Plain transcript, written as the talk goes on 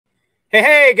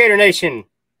Hey, Gator Nation.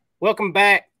 Welcome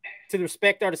back to the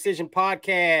Respect Our Decision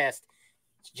podcast.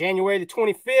 It's January the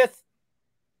 25th.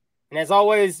 And as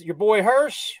always, your boy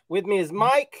Hirsch. With me is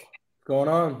Mike. What's going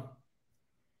on?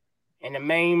 And the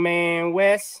main man,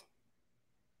 Wes.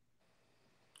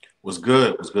 What's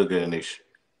good? What's good, Gator Nation?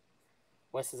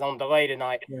 Wes is on delay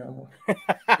tonight. Yeah.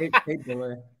 Hate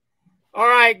delay. All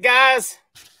right, guys.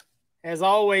 As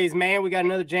always, man, we got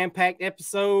another jam-packed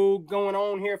episode going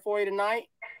on here for you tonight.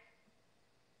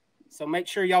 So make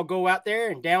sure y'all go out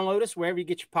there and download us wherever you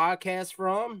get your podcasts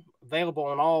from. Available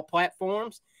on all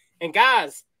platforms. And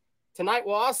guys, tonight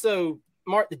will also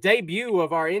mark the debut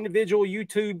of our individual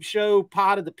YouTube show,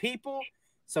 Pod of the People.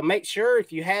 So make sure,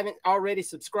 if you haven't already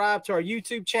subscribed to our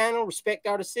YouTube channel, Respect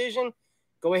Our Decision,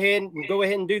 go ahead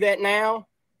and do that now.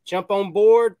 Jump on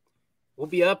board. We'll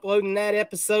be uploading that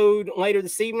episode later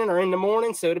this evening or in the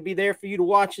morning, so it'll be there for you to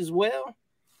watch as well.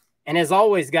 And as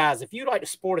always, guys, if you'd like to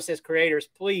support us as creators,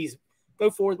 please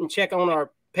go forth and check on our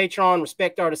Patreon,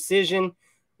 Respect Our Decision.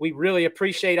 We really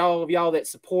appreciate all of y'all that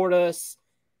support us.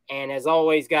 And as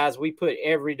always, guys, we put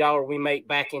every dollar we make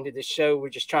back into this show. We're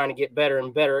just trying to get better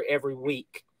and better every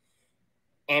week.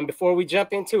 And before we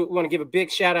jump into it, we want to give a big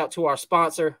shout out to our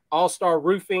sponsor, All-Star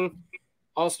Roofing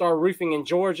in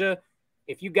Georgia.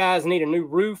 If you guys need a new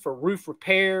roof or roof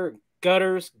repair,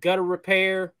 gutter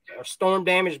repair, or storm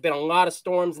damage, there's been a lot of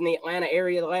storms in the Atlanta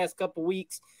area the last couple of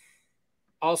weeks.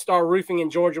 All-Star Roofing in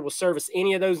Georgia will service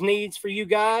any of those needs for you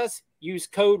guys. Use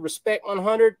code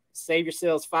RESPECT100. Save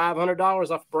yourselves $500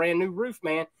 off a brand new roof,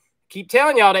 man. Keep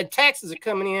telling y'all that taxes are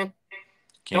coming in.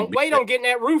 Don't wait on getting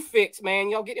that roof fixed, man.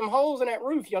 Y'all get them holes in that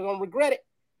roof. Y'all going to regret it.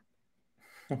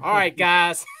 All right,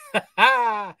 guys.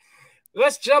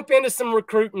 Let's jump into some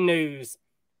recruiting news.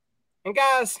 And,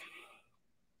 guys,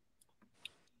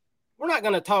 we're not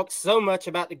going to talk so much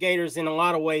about the Gators in a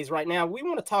lot of ways right now. We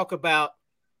want to talk about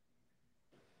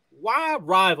why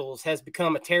Rivals has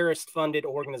become a terrorist-funded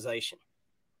organization.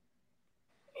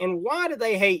 And why do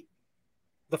they hate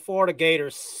the Florida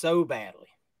Gators so badly?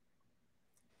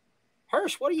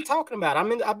 Hirsch, what are you talking about?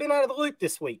 I've been out of the loop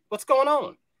this week. What's going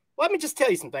on? Let me just tell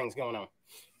you some things going on.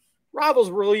 Rivals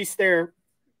released their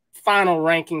final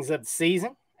rankings of the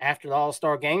season after the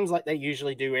All-Star games like they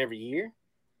usually do every year.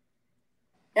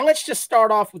 And let's just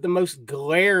start off with the most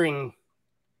glaring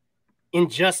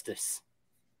injustice.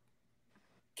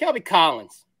 Kelby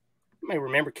Collins. You may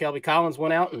remember Kelby Collins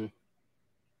went out and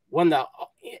won the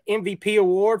MVP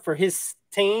award for his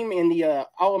team in the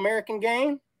All-American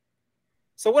game.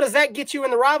 So what does that get you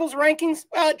in the Rivals rankings?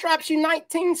 Well, it drops you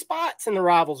 19 spots in the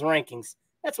Rivals rankings.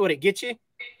 That's what it gets you.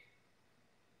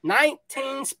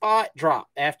 19 spot drop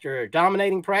after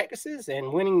dominating practices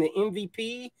and winning the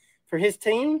MVP for his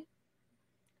team.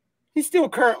 He's still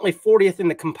currently 40th in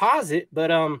the composite,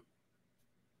 but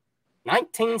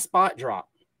 19 spot drop.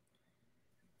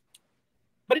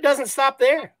 But it doesn't stop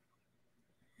there.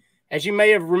 As you may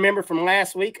have remembered from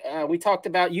last week, we talked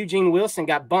about Eugene Wilson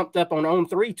got bumped up on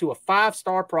 0-3 to a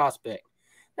 5-star prospect.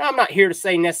 Now, I'm not here to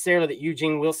say necessarily that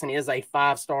Eugene Wilson is a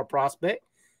 5-star prospect,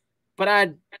 but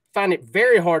I find it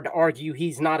very hard to argue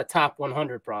he's not a top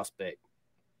 100 prospect,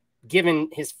 given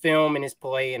his film and his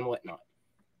play and whatnot.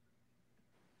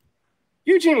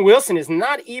 Eugene Wilson is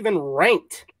not even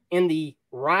ranked in the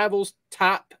Rivals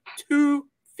top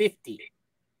 250.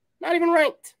 Not even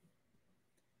ranked.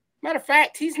 Matter of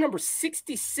fact, he's number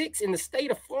 66 in the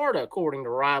state of Florida, according to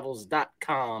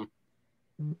Rivals.com.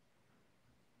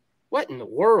 What in the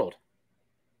world?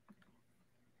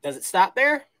 Does it stop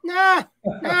there? Nah.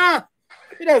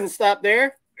 It doesn't stop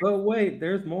there. But wait,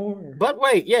 there's more.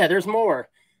 Yeah, there's more.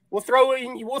 We'll throw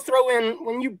in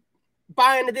when you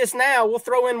buy into this now, we'll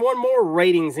throw in one more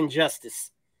ratings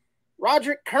injustice.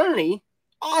 Roderick Kearney,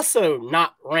 also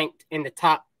not ranked in the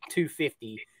top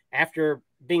 250 after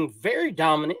being very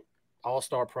dominant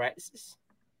all-star practices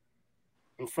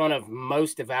in front of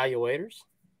most evaluators.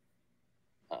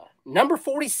 Number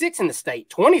 46 in the state,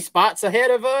 20 spots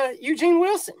ahead of Eugene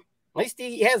Wilson. At least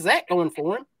he has that going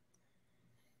for him.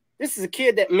 This is a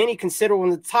kid that many consider one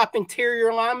of the top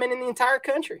interior linemen in the entire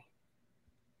country.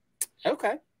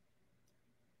 Okay.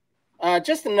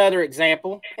 Just another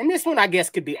example, and this one I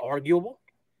guess could be arguable.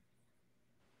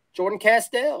 Jordan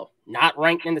Castell, not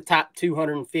ranked in the top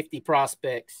 250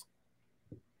 prospects.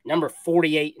 Number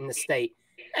 48 in the state.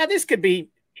 Now, this could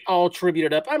be all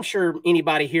tributed up. I'm sure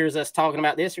anybody hears us talking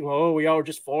about this and go, oh, we all are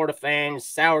just Florida fans,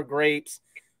 sour grapes,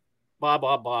 blah,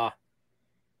 blah, blah.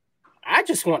 I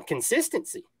just want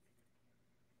consistency.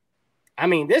 I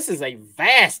mean, this is a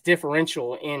vast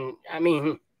differential in,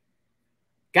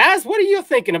 guys, what are you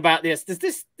thinking about this?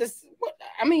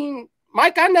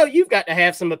 Mike, I know you've got to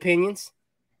have some opinions.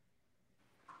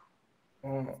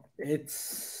 I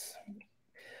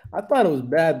thought it was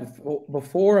bad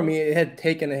before. I mean, it had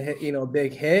taken a hit, a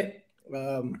big hit.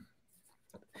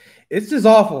 It's just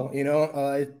awful,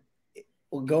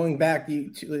 going back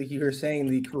to like you were saying,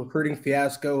 the recruiting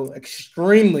fiasco,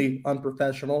 extremely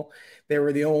unprofessional. They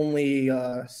were the only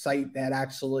site that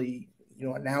actually,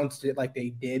 announced it like they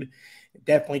did. It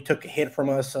definitely took a hit from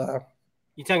us.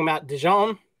 You talking about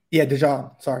Dijon? Yeah,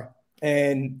 Dijon. Sorry,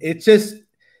 and it's just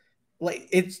like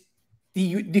it's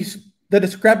the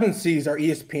discrepancies are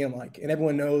ESPN like, and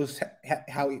everyone knows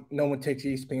how no one takes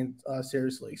ESPN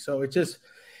seriously. So it's just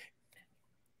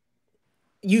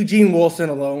Eugene Wilson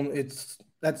alone.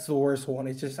 That's the worst one.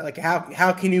 It's just like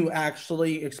how can you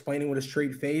actually explain it with a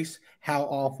straight face how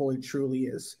awful it truly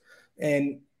is?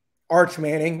 And Arch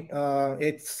Manning,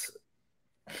 it's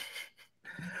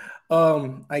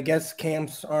I guess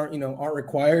camps aren't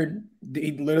required.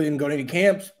 He literally didn't go to any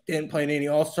camps, didn't play in any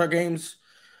All-Star games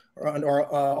or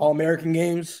All-American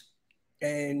games,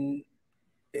 and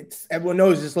everyone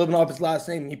knows just living off his last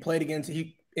name. He played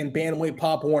in bantamweight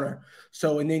Pop Warner.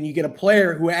 So, and then you get a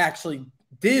player who actually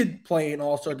did play in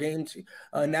All-Star games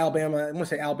in Alabama. I'm going to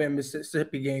say Alabama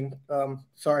Mississippi game.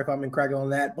 Sorry if I'm incorrect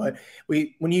on that, but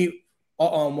when you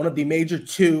one of the major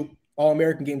two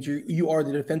All-American games, you are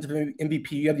the defensive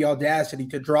MVP. You have the audacity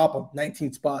to drop them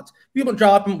 19 spots. If you don't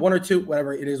drop them one or two,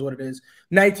 whatever it is, what it is.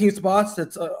 19 spots.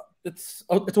 It's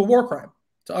a war crime.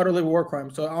 It's an utterly war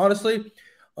crime. So honestly,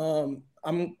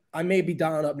 I may be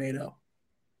dialing up NATO.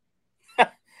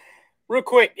 Real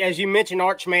quick, as you mentioned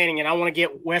Arch Manning, and I want to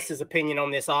get Wes's opinion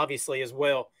on this, obviously, as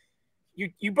well.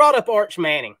 You brought up Arch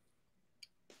Manning.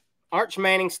 Arch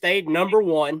Manning stayed number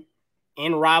one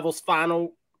in Rivals'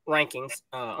 final rankings.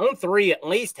 On 3, at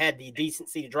least had the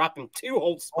decency to drop him 2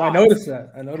 whole spots. Oh,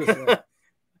 I noticed that.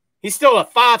 He's still a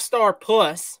 5-star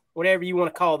plus, whatever you want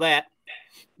to call that.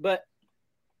 But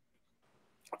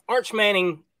Arch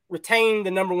Manning retained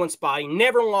the number 1 spot. He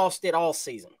never lost it all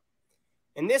season.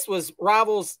 And this was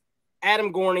Rivals'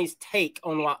 Adam Gorney's take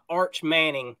on why Arch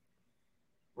Manning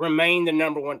remained the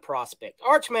number 1 prospect.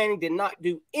 Arch Manning did not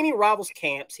do any Rivals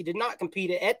camps. He did not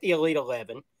compete at the Elite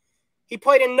 11. He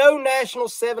played in no national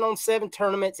 7-on-7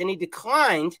 tournaments, and he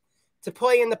declined to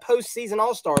play in the postseason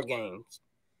All-Star games.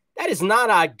 That is not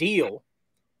ideal,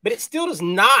 but it still does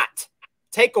not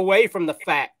take away from the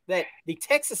fact that the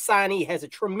Texas signee has a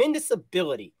tremendous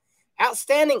ability,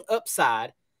 outstanding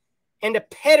upside, and a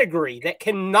pedigree that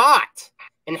cannot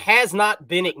and has not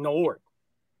been ignored.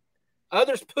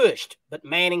 Others pushed, but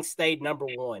Manning stayed number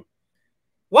 1.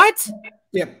 What?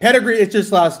 Yeah, pedigree is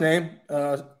just last name.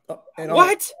 And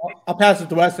what? I'll pass it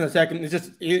to Wes in a second. It's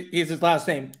just he's his last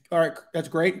name. All right, that's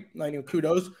great.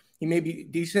 Kudos. He may be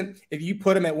decent. If you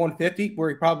put him at 150, where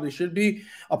he probably should be,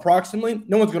 approximately,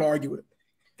 no one's going to argue it.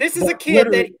 This is a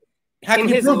kid that how can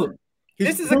you prove it?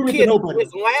 This is a kid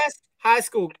his last high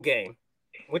school game,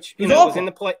 which was in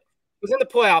the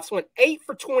playoffs, went 8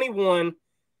 for 21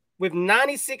 with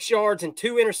 96 yards and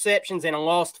 2 interceptions and a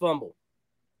lost fumble.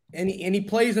 And he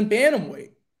plays in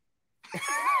bantamweight.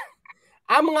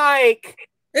 I'm like,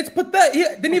 it's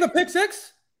pathetic. Didn't he have a pick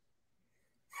 6?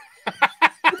 It's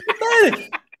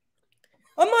pathetic.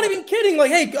 I'm not even kidding.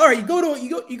 Like, hey, all right, you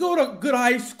go to a good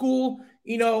high school.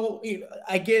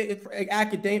 I get it for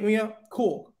academia,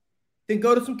 cool. Then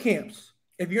go to some camps.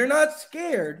 If you're not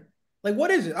scared, like,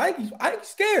 what is it? I'm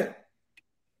scared.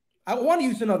 I want to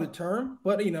use another term,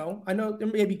 but I know there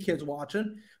may be kids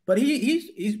watching, but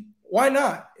he's why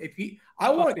not?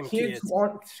 I want kids who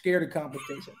aren't scared of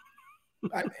competition.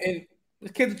 And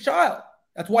this kid's a child.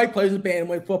 That's why he plays in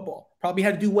bantamweight football. Probably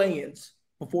had to do weigh-ins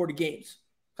before the games.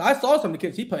 So I saw some of the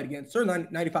kids he played against. They're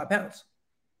 95 pounds.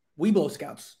 Weeblo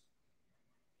scouts.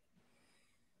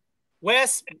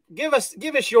 Wes, give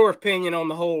us your opinion on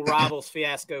the whole Rivals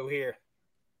fiasco here.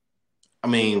 I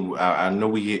mean, I know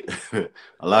we get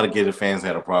a lot of Gator fans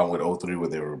had a problem with 03 where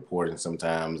they were reporting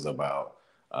sometimes about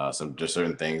just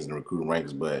certain things in the recruiting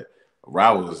rankings, but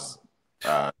Rivals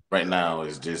right now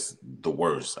is just the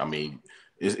worst. I mean,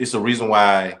 it's a reason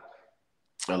why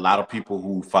a lot of people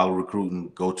who follow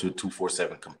recruiting go to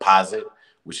 247 composite,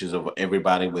 which is of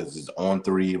everybody with his on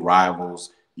 3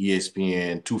 Rivals,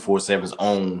 ESPN, 247's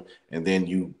own, and then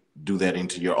you do that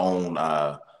into your own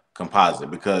composite,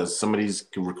 because some of these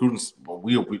recruiting,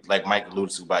 we like Mike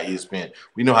alluded to by ESPN,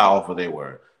 we know how awful they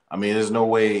were. I mean, there's no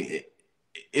way.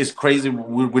 It's crazy.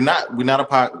 We're not a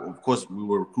podcast. Of course, we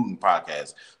were a recruiting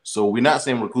podcast, so we're not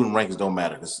saying recruiting rankings don't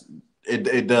matter, because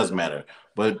it does matter.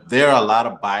 But there are a lot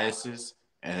of biases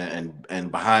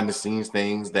and behind the scenes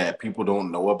things that people don't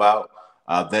know about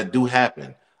that do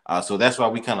happen. So that's why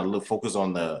we kind of focus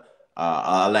on the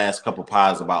our last couple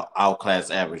pods about our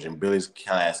class average and Billy's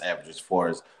class average as far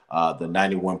as the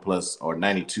 91 plus or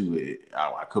 92.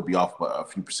 I could be off by a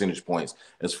few percentage points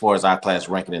as far as our class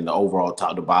ranking in the overall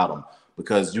top to bottom,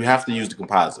 because you have to use the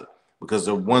composite, because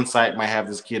the one site might have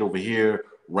this kid over here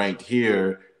ranked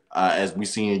here as we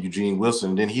see in Eugene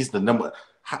Wilson. Then he's the number.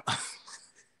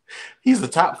 He's the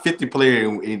top 50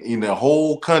 player in the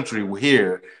whole country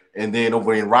here, and then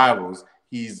over in Rivals,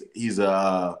 he's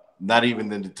not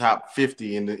even in the top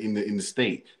 50 in the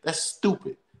state. That's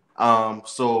stupid.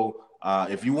 So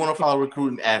if you want to follow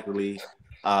recruiting accurately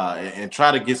and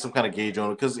try to get some kind of gauge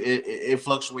on it, because it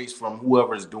fluctuates from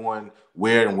whoever is doing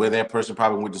where that person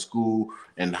probably went to school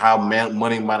and how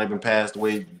money might have been passed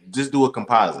away. Just do a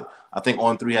composite. I think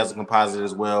On3 has a composite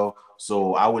as well.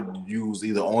 So I would use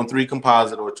either On3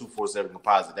 composite or 247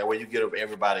 composite. That way you get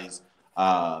everybody's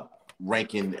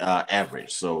ranking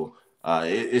average. So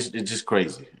it's just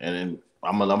crazy. And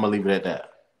I'm gonna leave it at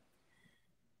that.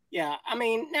 Yeah, I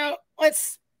mean, now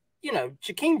let's,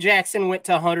 Jakeem Jackson went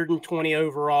to 120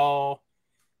 overall.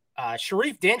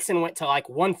 Sharif Denson went to like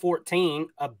 114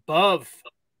 above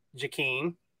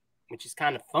Jakeem, which is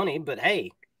kind of funny, but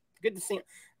hey, good to see him.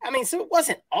 I mean, so it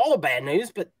wasn't all bad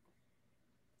news, but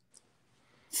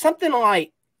something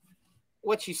like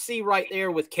what you see right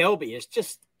there with Kelby is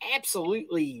just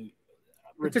absolutely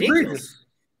ridiculous.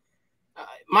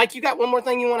 Mike, you got one more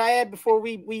thing you want to add before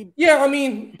we? Yeah, I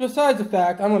mean, besides the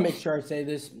fact, I'm gonna make sure I say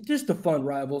this, just the fun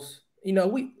rivals.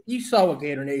 You saw what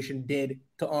Gator Nation did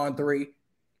to On3,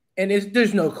 and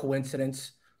there's no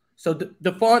coincidence. So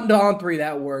the fun to On3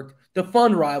 that worked. The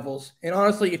fun rivals, and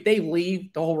honestly, if they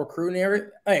leave the whole recruiting area,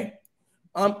 hey,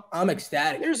 I'm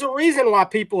ecstatic. There's a reason why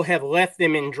people have left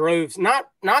them in droves. Not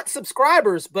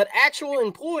subscribers, but actual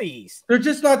employees. They're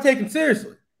just not taken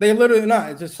seriously. They literally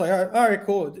not. It's just like, all right,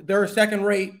 cool. They're a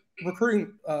second-rate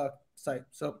recruiting site.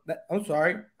 So I'm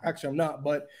sorry. Actually, I'm not.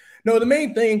 But no, the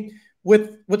main thing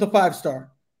with a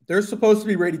 5-star, they're supposed to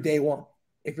be ready day one.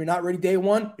 If you're not ready day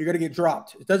one, you're going to get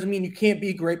dropped. It doesn't mean you can't be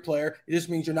a great player. It just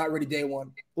means you're not ready day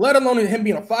one. Let alone him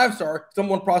being a 5-star,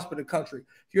 number one prospect in the country.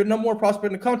 If you're the number one prospect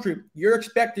in the country, you're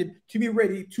expected to be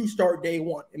ready to start day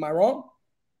one. Am I wrong?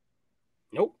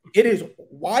 Nope. It is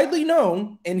widely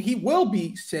known, and he will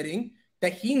be sitting,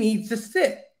 that he needs to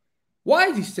sit. Why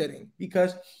is he sitting?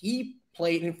 Because he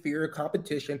played inferior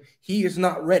competition. He is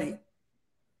not ready.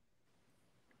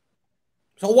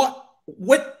 So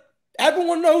what?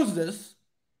 Everyone knows this.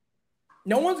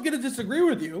 No one's going to disagree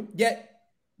with you, yet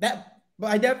that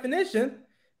by definition,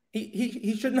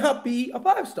 he should not be a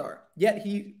 5-star. Yet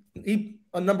he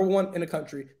a number one in the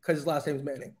country because his last name is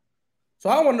Manning. So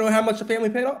I want to know how much the family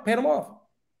paid him off.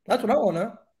 That's what I want to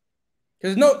know.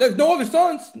 Because there's no other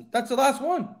sons. That's the last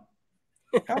one.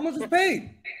 How much is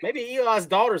paid? Maybe Eli's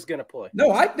daughter's going to play.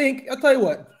 No, I'll tell you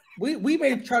what. We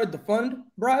may try to defund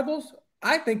rivals.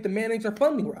 I think the Mannings are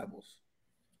funding rivals.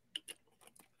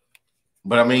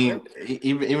 But I mean,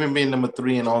 even being number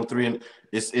 3 and On3, and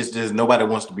it's just nobody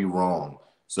wants to be wrong.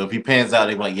 So if he pans out,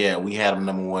 they're like, yeah, we had him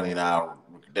number 1 in our.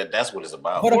 That's what it's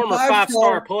about. But former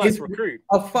 5-star plus recruit.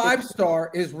 A 5-star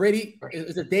is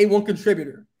a day one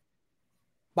contributor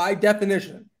by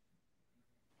definition.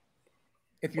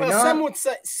 If you're not, some would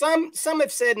say some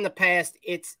have said in the past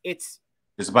it's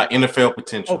about NFL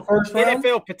potential. First round?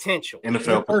 NFL potential.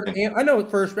 NFL potential. I know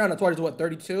first round. That's why it's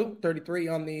 32, 33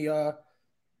 on the.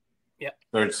 Yeah,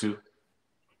 32.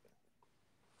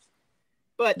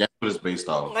 But that's what it's based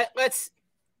off. Let's,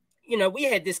 we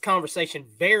had this conversation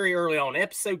very early on,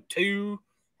 episode 2,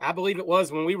 I believe it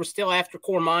was, when we were still after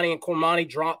Cormani and Cormani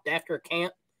dropped after a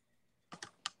camp.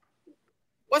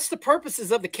 What's the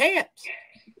purposes of the camps?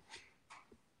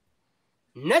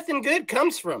 Nothing good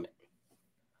comes from it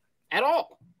at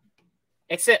all,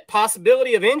 except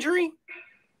possibility of injury.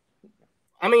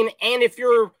 I mean, and if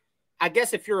you're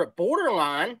a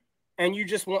borderline and you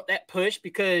just want that push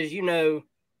because, you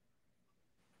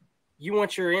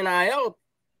want your NIL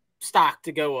stock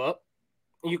to go up,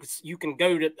 you can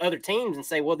go to other teams and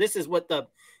say, well, this is what the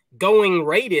going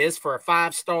rate is for a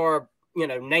 5-star,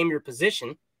 name your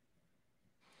position.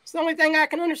 It's the only thing I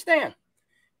can understand.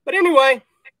 But anyway,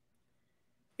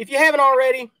 if you haven't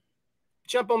already,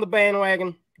 jump on the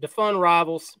bandwagon, defund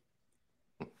rivals.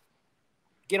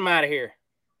 Get them out of here.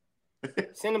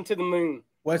 Send them to the moon.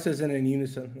 Wes isn't in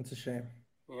unison. It's a shame.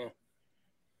 Yeah.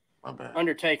 My bad.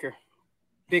 Undertaker.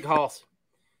 Big Hoss.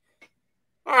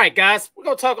 All right, guys. We're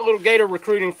going to talk a little Gator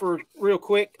recruiting for real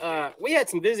quick. We had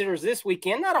some visitors this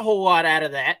weekend. Not a whole lot out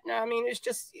of that. I mean,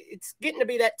 it's getting to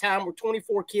be that time where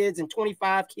 24 kids and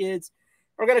 25 kids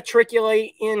are going to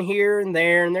triculate in here and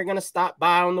there, and they're going to stop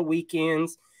by on the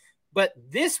weekends. But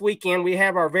this weekend, we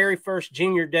have our very first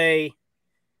junior day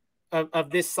of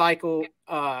this cycle.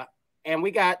 And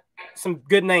we got some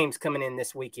good names coming in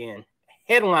this weekend.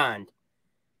 Headlined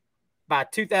by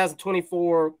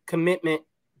 2024 commitment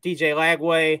DJ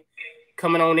Lagway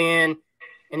coming on in,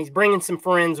 and he's bringing some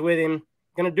friends with him.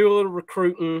 Going to do a little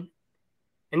recruiting,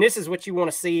 and this is what you want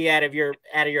to see out of your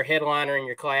headliner in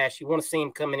your class. You want to see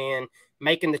him coming in,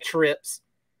 making the trips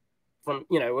from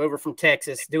over from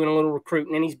Texas, doing a little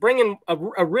recruiting, and he's bringing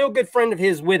a real good friend of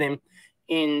his with him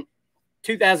in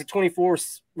 2024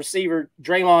 receiver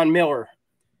Draylon Miller,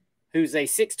 who's a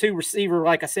 6'2" receiver,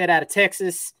 like I said, out of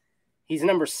Texas. He's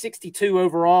number 62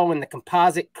 overall in the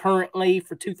composite currently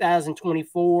for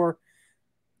 2024.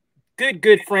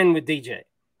 Good friend with DJ.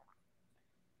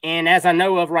 And as I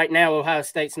know of right now, Ohio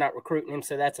State's not recruiting him,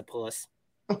 so that's a plus.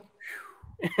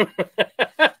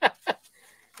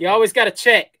 You always got to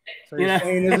check. So you're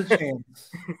saying there's a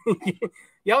chance.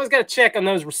 You always got to check on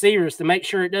those receivers to make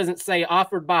sure it doesn't say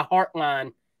offered by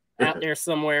Heartline out there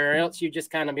somewhere, or else you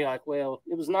just kind of be like, well,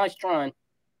 it was nice trying.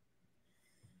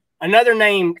 Another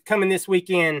name coming this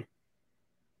weekend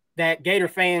that Gator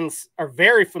fans are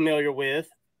very familiar with,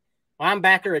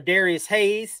 linebacker Adarius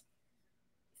Hayes,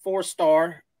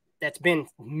 4-star, that's been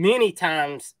many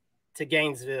times to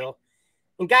Gainesville.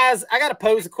 And guys, I got to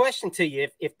pose a question to you.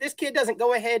 If this kid doesn't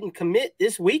go ahead and commit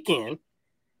this weekend,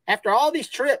 after all these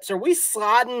trips, are we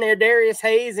sliding Adarius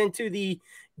Hayes into the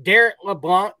Derek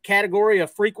LeBlanc category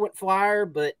of frequent flyer,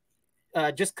 but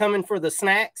just coming for the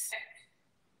snacks?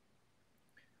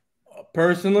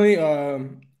 Personally, I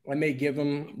may give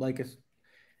him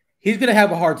he's going to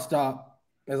have a hard stop,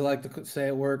 as I like to say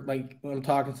at work, like when I'm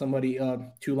talking to somebody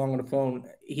too long on the phone.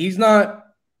 He's not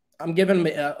 – I'm giving him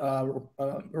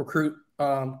a recruit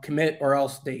commit or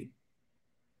else state.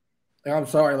 I'm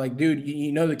sorry, dude,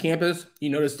 you know the campus,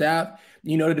 you know the staff,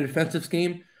 you know the defensive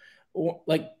scheme.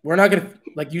 We're not going to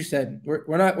 – like you said,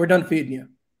 we're done feeding you.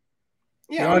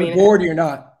 Yeah, you're on the board, you're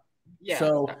not. Yeah.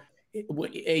 So –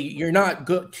 you're not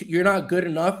good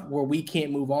enough where we can't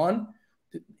move on.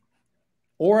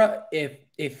 Or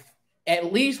if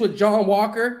at least with John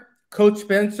Walker, Coach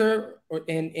Spencer,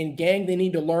 and gang, they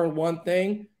need to learn one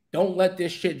thing: don't let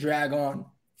this shit drag on.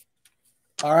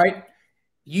 All right,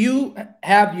 you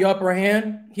have the upper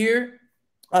hand here.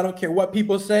 I don't care what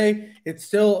people say. It's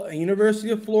still a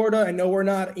University of Florida. I know we're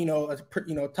not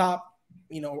a top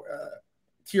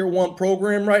tier 1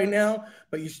 program right now,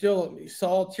 but you still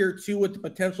saw tier 2 with the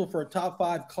potential for a top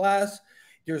 5 class.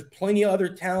 There's plenty of other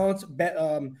talents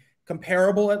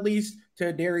comparable at least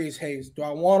to Darius Hayes. Do I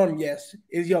want him? Yes.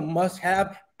 Is he a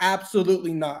must-have?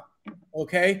 Absolutely not.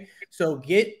 Okay, so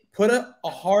put a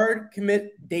hard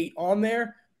commit date on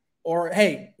there, or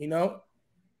hey,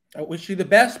 I wish you the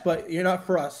best, but you're not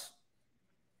for us.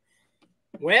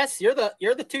 Wes, you're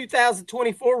the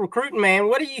 2024 recruiting man.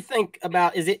 What do you think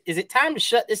about? Is it time to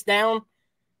shut this down?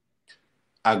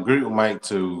 I agree with Mike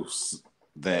too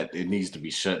that it needs to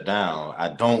be shut down. I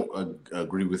don't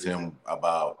agree with him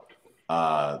about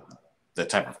the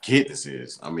type of kid this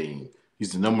is. I mean,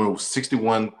 he's the number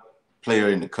 61 player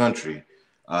in the country,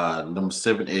 number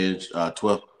 7 edge,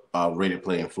 12th rated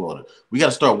player in Florida. We got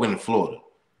to start winning Florida.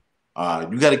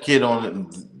 You got a kid on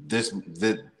this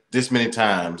many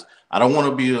times. I don't want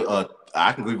to be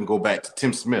I can even go back to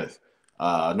Tim Smith.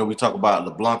 I know we talk about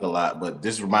LeBlanc a lot, but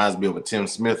this reminds me of a Tim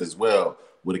Smith as well,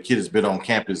 where the kid has been on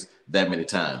campus that many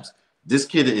times. This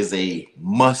kid is a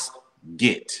must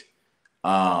get.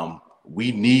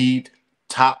 We need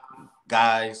top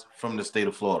guys from the state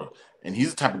of Florida, and he's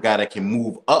the type of guy that can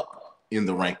move up in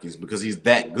the rankings because he's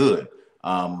that good.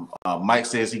 Mike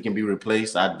says he can be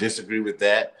replaced. I disagree with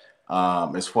that.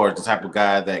 As far as the type of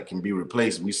guy that can be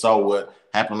replaced, we saw what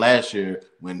happened last year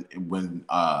when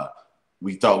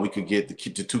we thought we could get the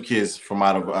 2 kids from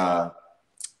out of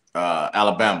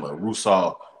Alabama,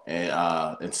 Russaw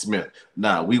and Smith.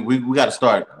 Now we got to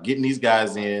start getting these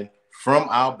guys in from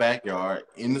our backyard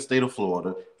in the state of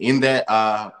Florida in that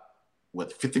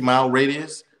 50-mile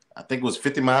radius. I think it was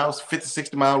 50 miles, 50,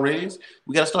 60-mile radius.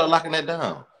 We got to start locking that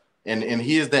down. And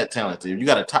he is that talented. If you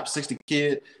got a top 60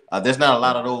 kid, there's not a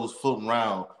lot of those floating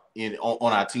around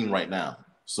on our team right now.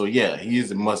 So, yeah, he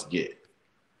is a must-get.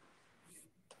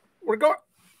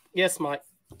 Yes, Mike.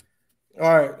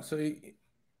 All right. So,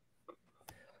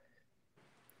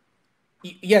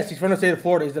 yes, he's from the state of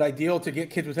Florida. Is it ideal to get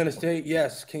kids within the state?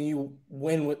 Yes. Can you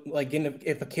win with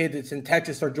if a kid that's in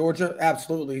Texas or Georgia?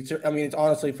 Absolutely. It's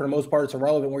honestly, for the most part, it's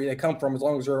irrelevant where they come from as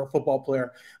long as they're a football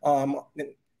player.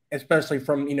 Especially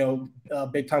from,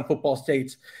 big-time football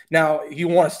states. Now, if you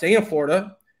want to stay in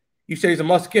Florida, you say he's a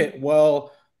must-get.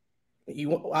 Well,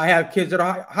 I have kids that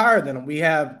are higher than him. We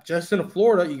have just in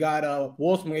Florida, you got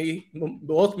Willis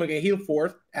McGahee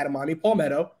fourth at Amani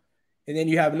Palmetto, and then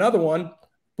you have another one,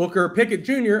 Booker Pickett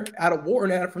Jr. out of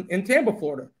Wharton in Tampa,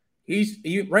 Florida.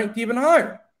 He ranked even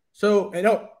higher. So and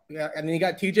then you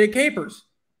got T.J. Capers,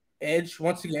 edge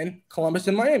once again, Columbus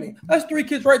and Miami. That's 3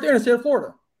 kids right there in the state of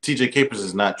Florida. T.J. Capers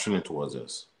is not trending towards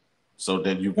us. So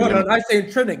that you no, I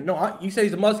say trending. No, you say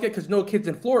he's a must get because no kids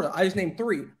in Florida. I just named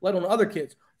 3, let alone other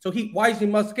kids. So why is he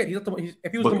must get?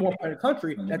 If he was number 1 player in the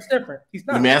country, that's different. He's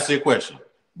not. Let me answer your question.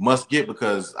 Must get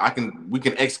because we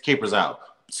can X Capers out.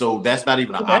 So that's not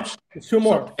even an option. It's 2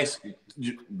 more. So,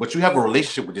 but you have a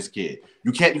relationship with this kid.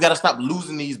 You got to stop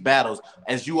losing these battles.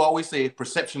 As you always say,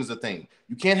 perception is a thing.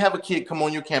 You can't have a kid come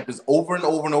on your campus over and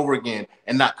over and over again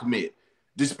and not commit.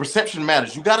 This perception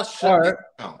matters. You got to shut it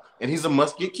down. And he's a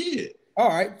must get kid. All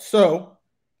right. So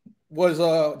was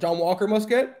John Walker must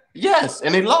get? Yes,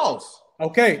 and they lost.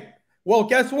 Okay. Well,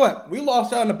 guess what? We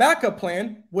lost out on the backup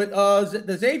plan with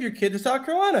the Xavier kid to South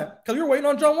Carolina because we were waiting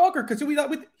on John Walker because he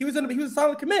was a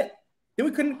silent commit. Then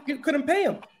we couldn't pay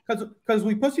him because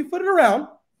we pussyfooted around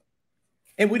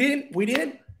and we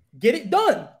didn't get it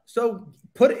done. So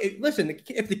listen.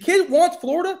 If the kid wants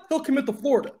Florida, he'll commit to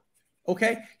Florida.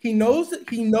 Okay, he knows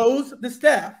the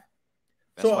staff.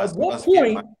 So at what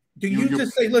point do you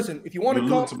just say, listen, if you want to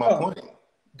come to my point,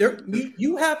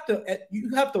 you have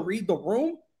to read the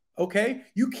room. Okay,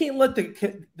 you can't let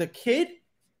the kid.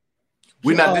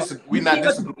 We're not disagreeing.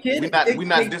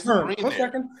 One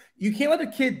second. You can't let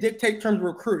the kid dictate terms of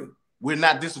recruiting. We're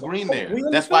not disagreeing there.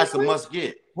 That's why it's a must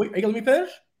get. Wait, let me finish.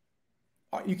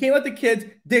 You can't let the kids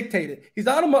dictate it. He's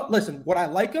not a must. Listen, what I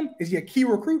like him is he a key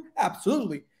recruit?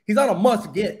 Absolutely. He's not a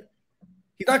must get.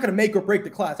 He's not going to make or break the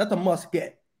class. That's a must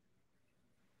get.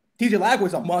 TJ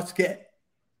Lagway's a must get.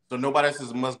 So nobody else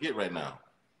is a must get right now.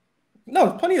 No,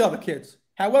 there's plenty of other kids.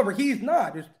 However, he's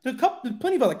not. There's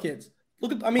plenty of other kids.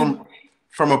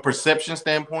 From a perception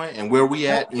standpoint and where we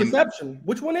at. Perception.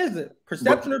 Which one is it?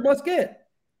 Perception or must get?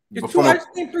 There's 2. I just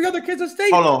named 3 other kids in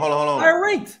state. Hold on. Higher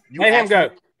ranked. Let him go.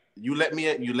 You asked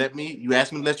me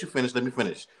to let you finish. Let me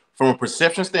finish. From a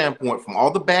perception standpoint, from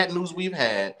all the bad news we've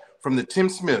had, from the Tim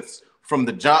Smiths, from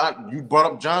you brought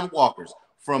up John Walkers,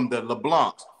 from the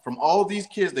LeBlancs, from all these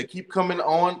kids that keep coming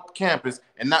on campus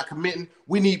and not committing,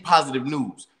 we need positive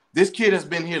news. This kid has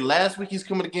been here last week. He's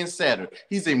coming again Saturday.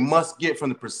 He's a must get from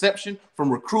the perception, from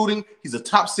recruiting. He's a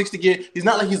top 60 kid. He's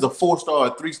not like he's a 4-star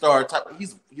or 3-star type.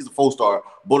 He's a 4-star,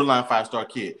 borderline 5-star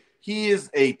kid. He is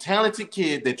a talented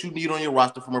kid that you need on your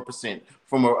roster from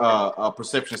a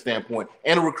perception standpoint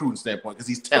and a recruiting standpoint because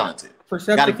he's talented.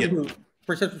 Perception for who?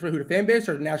 Perception for who? The fan base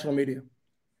or the national media?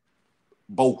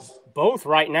 Both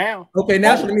right now. Okay,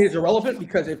 national media is irrelevant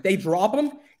because if they drop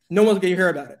him, no one's going to hear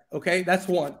about it. Okay, that's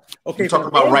one. Okay, we're talking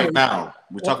about right now.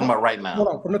 We're talking about right now. Hold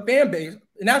on. From the fan base,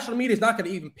 the national media is not going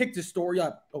to even pick this story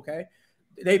up. Okay,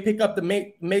 they pick up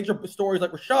the major stories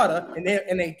like Rashada,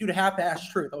 and they do the half-ass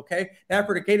truth. Okay, now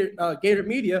for the Gator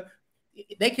media,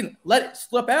 they can let it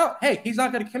slip out. Hey, he's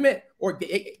not going to commit, or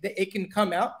it can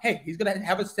come out. Hey, he's going to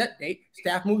have a set date.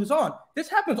 Staff moves on. This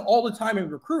happens all the time in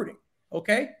recruiting.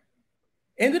 Okay,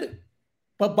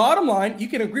 but bottom line, you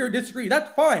can agree or disagree.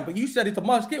 That's fine. But you said it's a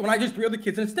must get when I just 3 other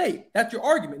kids in the state. That's your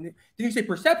argument. Then you say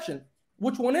perception.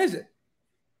 Which one is it?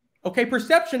 Okay,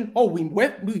 perception. Oh, we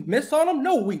missed on them?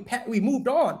 No, we moved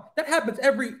on. That happens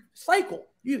every cycle.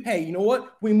 Hey, you know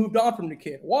what? We moved on from the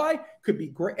kid. Why? Could be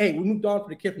great. Hey, we moved on from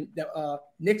the kid from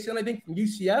Nixon, I think, from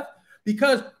UCF,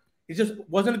 because it just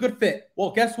wasn't a good fit.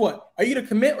 Well, guess what? Are you going to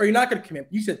commit or are you not going to commit?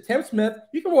 You said Tim Smith.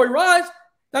 You can Roy Rise.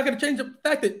 Not going to change the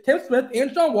fact that Tim Smith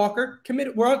and John Walker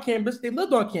were on campus. They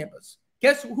lived on campus.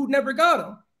 Guess who never got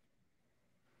them?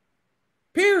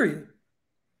 Period.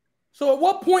 So at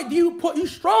what point do you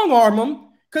strong arm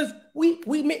them? Because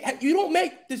you don't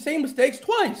make the same mistakes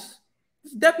twice.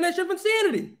 It's the definition of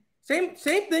insanity. Same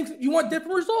things. You want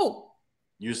different result.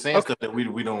 You're saying stuff that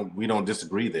we don't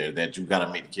disagree there. That you got to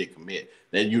make the kid commit.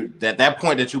 That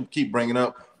point that you keep bringing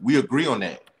up, we agree on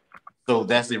that. So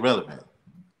that's irrelevant.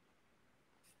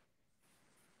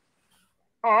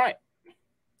 All right.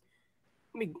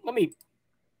 Let me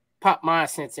pop my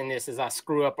sense in this as I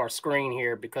screw up our screen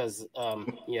here because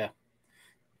yeah.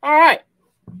 All right.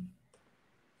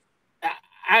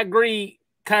 I agree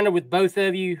kind of with both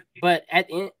of you, but at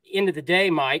the end of the day,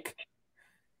 Mike,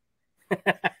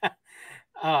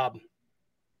 I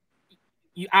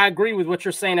agree with what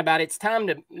you're saying about it's time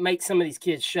to make some of these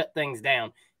kids shut things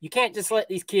down. You can't just let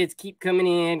these kids keep coming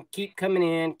in,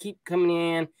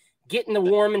 getting the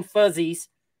warm and fuzzies.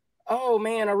 Oh,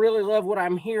 man, I really love what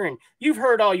I'm hearing. You've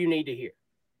heard all you need to hear.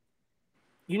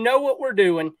 You know what we're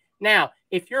doing. Now,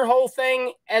 if your whole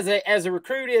thing as a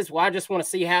recruit is, well, I just want to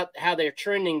see how they're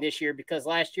trending this year because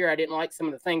last year I didn't like some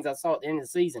of the things I saw at the end of the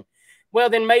season. Well,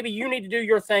 then maybe you need to do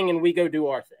your thing and we go do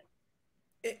our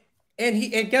thing.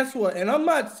 And guess what? And I'm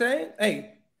not saying,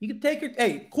 hey, you can take it,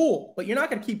 hey, cool, but you're not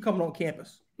going to keep coming on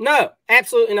campus. No,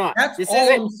 absolutely not. That's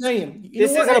all I'm saying.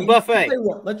 This isn't a buffet.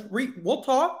 We'll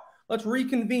talk. Let's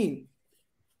reconvene.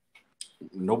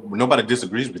 Nobody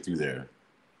disagrees with you there.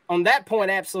 On that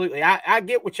point, absolutely. I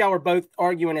get what y'all are both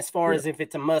arguing as far as if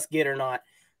it's a must get or not.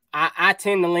 I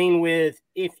tend to lean with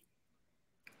if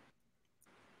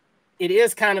it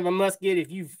is kind of a must get. If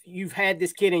you've had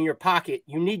this kid in your pocket,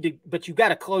 you need to, but you got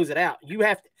to close it out. You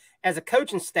have to, as a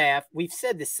coaching staff, we've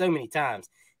said this so many times.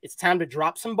 It's time to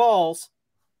drop some balls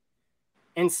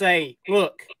and say,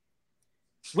 look,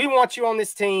 we want you on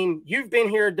this team. You've been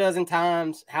here a dozen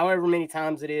times, however many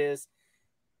times it is.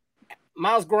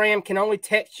 Miles Graham can only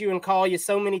text you and call you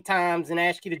so many times and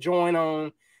ask you to join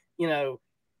on. You know,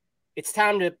 it's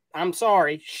time to, I'm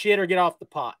sorry, shit or get off the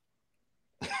pot.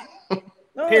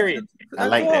 No, period. I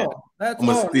like that. I'm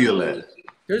going to steal that.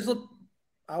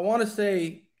 I want to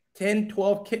say 10,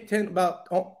 12, 10, about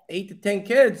 8 to 10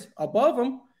 kids above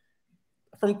them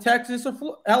from Texas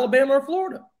or Alabama or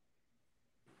Florida.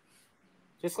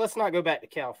 Just let's not go back to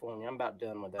California. I'm about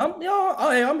done with that.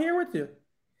 I'm here with you.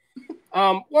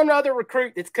 One other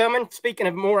recruit that's coming, speaking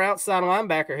of more outside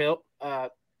linebacker help,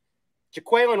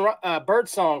 Jaquelin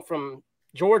Birdsong from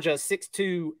Georgia,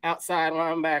 6'2" outside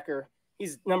linebacker.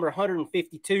 He's number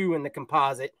 152 in the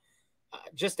composite.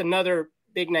 Just another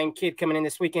big-name kid coming in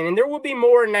this weekend. And there will be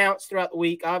more announced throughout the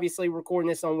week. Obviously, recording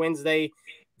this on Wednesday.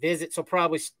 Visits will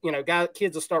probably,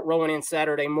 kids will start rolling in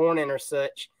Saturday morning or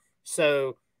such.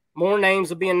 So more names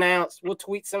will be announced. We'll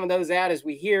tweet some of those out as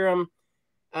we hear them.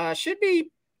 Should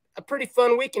be a pretty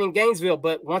fun weekend in Gainesville.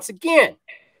 But once again,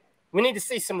 we need to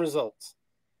see some results.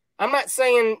 I'm not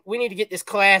saying we need to get this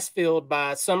class filled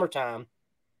by summertime.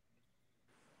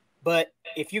 But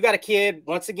if you got a kid,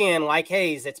 once again, like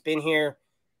Hayes, that's been here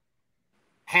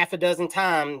half a dozen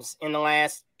times in the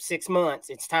last 6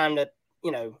 months, it's time to,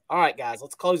 all right, guys,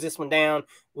 let's close this one down.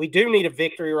 We do need a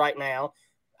victory right now.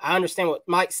 I understand what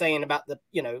Mike's saying about the,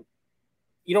 you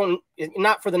don't,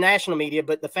 not for the national media,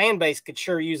 but the fan base could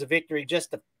sure use a victory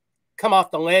just to come off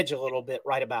the ledge a little bit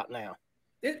right about now.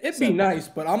 It'd be nice,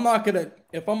 but I'm not going to,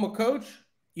 if I'm a coach,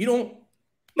 you don't.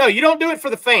 No, you don't do it for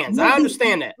the fans. I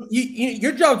understand that.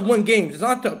 Your job's win games. It's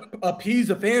not to appease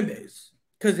a fan base.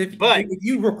 Because if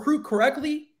you recruit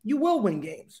correctly, you will win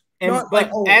games.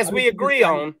 As we agree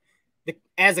on,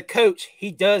 as a coach,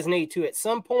 he does need to, at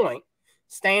some point,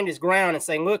 stand his ground and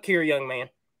say, look here, young man.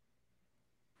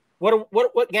 Why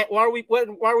are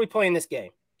we playing this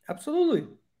game? Absolutely.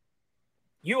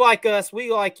 You like us,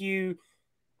 we like you.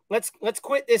 Let's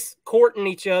quit this courting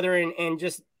each other and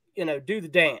just, do the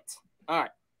dance. All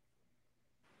right.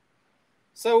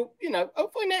 So,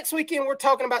 hopefully next weekend we're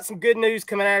talking about some good news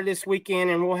coming out of this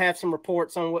weekend, and we'll have some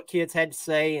reports on what kids had to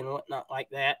say and whatnot like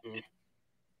that. And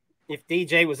if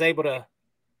DJ was able to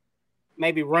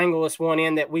maybe wrangle us one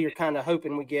in that we are kind of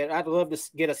hoping we get, I'd love to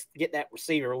get that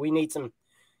receiver. We need some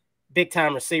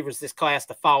big-time receivers this class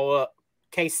to follow up.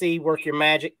 KC, work your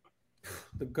magic.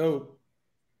 The GOAT.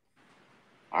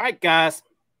 All right, guys.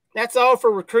 That's all for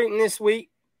recruiting this week.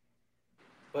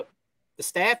 The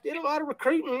staff did a lot of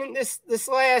recruiting in this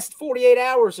last 48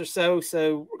 hours or so.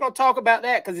 So we're going to talk about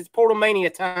that because it's Portal Mania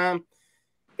time.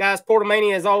 Guys, Portal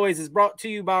Mania, as always, is brought to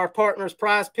you by our partners,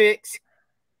 Prize Picks.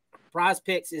 Prize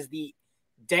Picks is the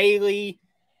daily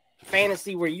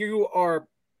fantasy where you are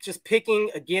just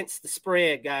picking against the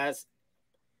spread, guys.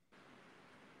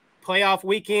 Playoff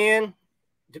weekend,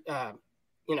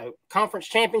 conference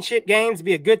championship games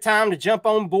be a good time to jump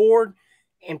on board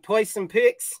and play some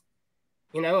picks.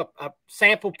 A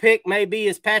sample pick maybe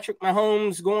is Patrick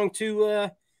Mahomes going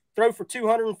to throw for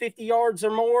 250 yards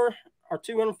or more, or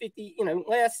 250,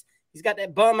 less. He's got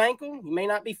that bum ankle. You may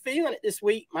not be feeling it this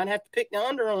week. Might have to pick the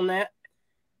under on that.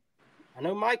 I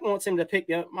know Mike wants him to pick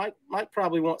the Mike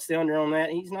probably wants the under on that.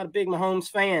 He's not a big Mahomes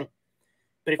fan.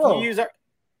 But if you use our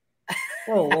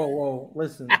whoa.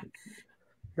 Listen.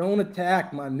 Don't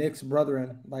attack my Knicks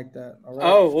brethren like that. All right.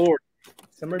 Oh, Lord.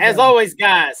 As always,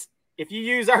 guys, if you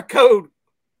use our code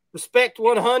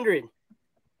Respect100,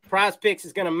 Prize Picks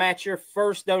is going to match your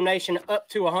first donation up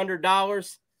to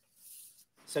 $100.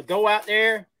 So go out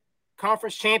there,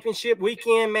 conference championship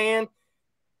weekend, man.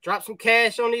 Drop some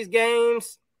cash on these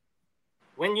games.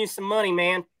 Win you some money,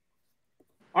 man.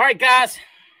 All right, guys.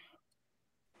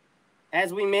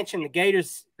 As we mentioned, the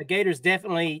Gators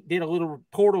definitely did a little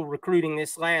portal recruiting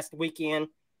this last weekend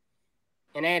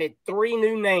and added 3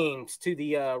 new names to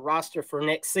the roster for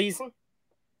next season.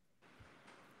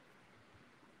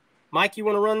 Mike, you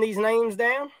want to run these names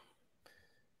down?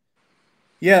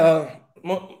 Yeah,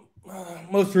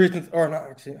 most recent, or not,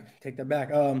 actually, take that back.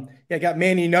 Yeah, got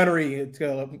Manny Nunnery. It's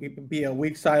going to be a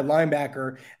weak side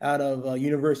linebacker out of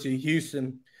University of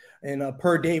Houston. And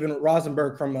per David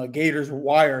Rosenberg from Gators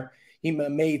Wire, he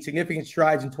made significant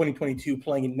strides in 2022,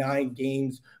 playing in 9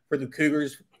 games for the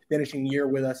Cougars, finishing the year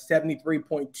with a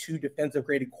 73.2 defensive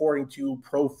grade according to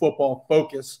Pro Football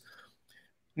Focus.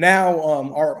 Now,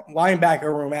 our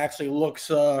linebacker room actually looks.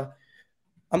 I'm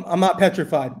not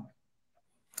petrified.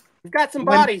 We've got some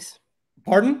bodies.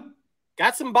 Pardon?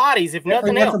 Got some bodies, if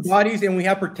nothing else. Some bodies, and we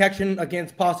have protection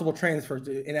against possible transfers,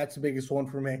 and that's the biggest one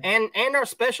for me. And our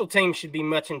special team should be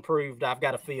much improved. I've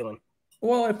got a feeling.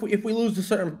 Well, if we lose a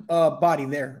certain body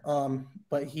there,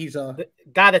 but he's the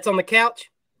guy that's on the couch.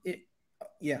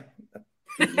 Yeah,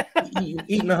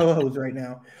 eating the ho-hos right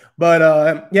now.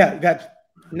 But yeah, got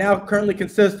now currently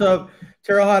consists of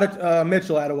Terrell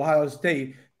Mitchell out of Ohio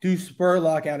State, Deuce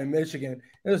Spurlock out of Michigan.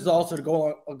 And this is also to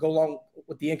go along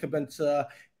with the incumbents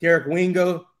Derek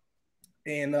Wingo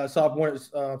and sophomores,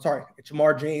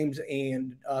 Jamar James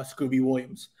and Scooby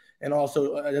Williams. And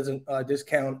also doesn't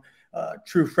discount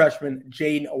true freshman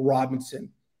Jaden Robinson.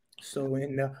 So,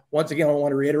 once again, I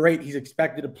want to reiterate, he's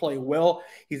expected to play well.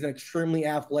 He's an extremely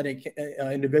athletic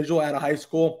individual out of high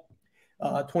school.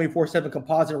 24/7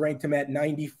 composite ranked him at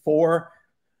 94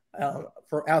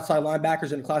 for outside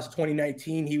linebackers in the class of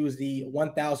 2019. He was the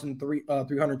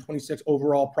 1,326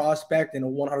 overall prospect and a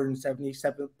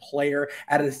 177th player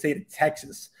out of the state of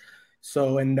Texas.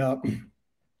 So,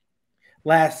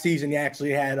 last season, he actually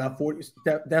had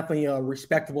definitely a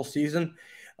respectable season.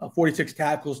 46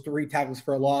 tackles, 3 tackles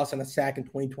for a loss, and a sack in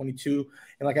 2022.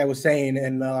 And like I was saying,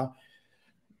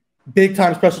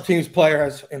 big-time special teams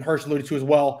player, and Hirsch alluded to as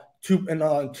well, 2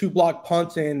 block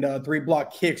punts and 3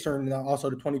 block kicks during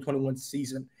also the 2021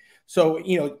 season. So,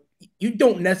 you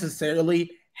don't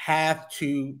necessarily have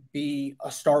to be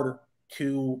a starter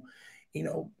to,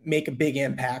 make a big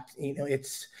impact.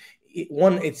 It's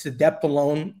the depth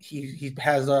alone. He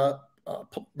has a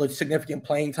significant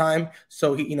playing time,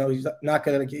 so he's not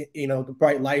going to get, the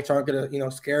bright lights aren't going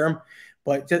to scare him,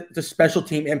 but the special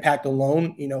team impact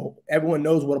alone, everyone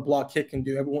knows what a block kick can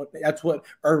do. That's what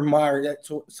Urban Meyer, that's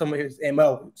what some of his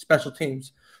MO, special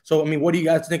teams. So what do you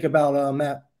guys think about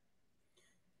Matt?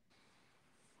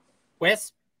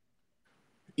 Wes?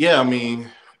 Yeah,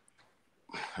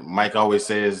 Mike always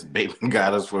says Bateman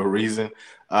got us for a reason.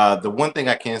 The one thing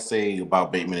I can say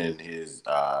about Bateman and his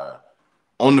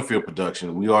on the field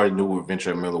production, we already knew what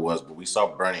Venture Miller was, but we saw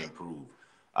Bernie improve.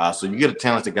 So you get a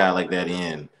talented guy like that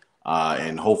in,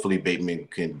 and hopefully Bateman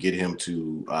can get him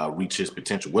to reach his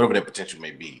potential, whatever that potential may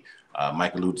be.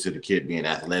 Mike alluded to the kid being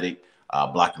athletic,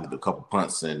 blocking a couple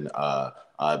punts, and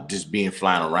just being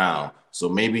flying around. So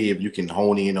maybe if you can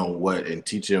hone in on and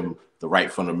teach him the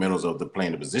right fundamentals of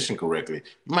playing the position correctly,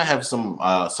 you might have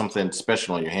something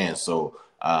special on your hands. So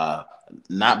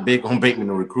not big on Bateman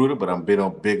the recruiter, but I'm big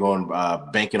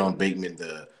on banking on Bateman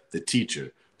the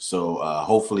teacher. So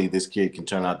hopefully this kid can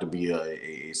turn out to be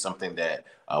a something that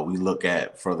we look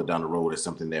at further down the road as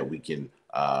something that we can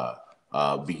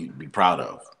be proud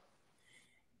of.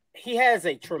 He has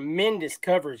a tremendous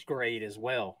coverage grade as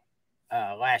well.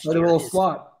 Last year, a little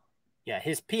slot. Yeah,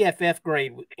 his PFF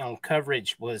grade on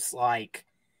coverage was like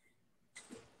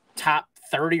top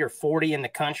 30 or 40 in the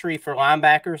country for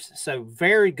linebackers. So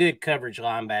very good coverage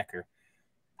linebacker.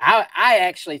 I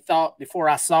actually thought before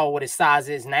I saw what his size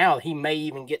is now, he may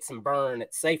even get some burn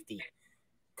at safety,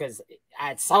 because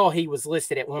I saw he was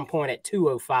listed at one point at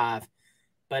 205,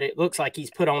 but it looks like he's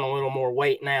put on a little more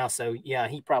weight now. So, yeah,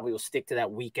 he probably will stick to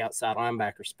that weak outside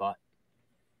linebacker spot.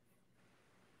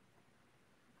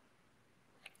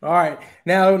 All right.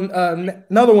 Now,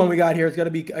 another one we got here is going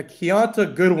to be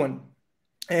Keonta Goodwin.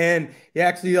 And he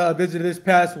actually visited this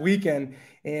past weekend.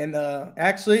 And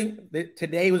actually,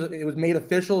 today it was made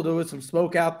official. There was some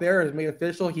smoke out there. It was made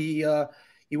official. He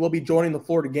will be joining the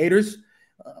Florida Gators.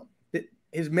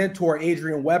 His mentor,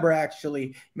 Adrian Weber,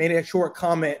 actually made a short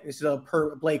comment. This is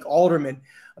per Blake Alderman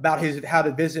about how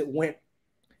the visit went.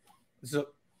 This is a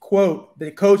quote: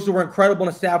 "The coaches were incredible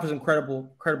and the staff was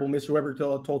incredible. Mr. Weber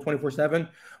told 24/7.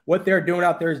 What they're doing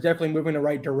out there is definitely moving in the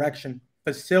right direction.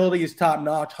 Facility is top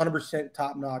notch, 100%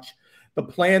 top notch. The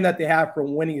plan that they have for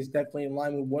winning is definitely in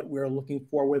line with what we're looking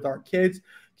for with our kids.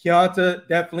 Keonta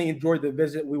definitely enjoyed the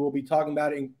visit. We will be talking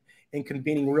about it and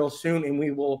convening real soon, and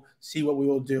we will see what we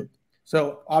will do."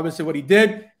 So obviously what he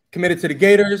did, committed to the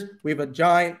Gators. We have a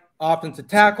giant offensive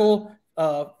tackle,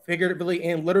 figuratively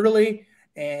and literally,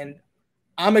 and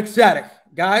I'm ecstatic,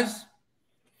 guys.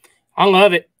 I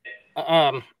love it.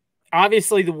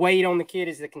 Obviously the weight on the kid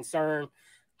is the concern.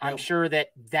 I'm sure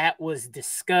that was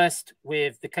discussed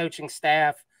with the coaching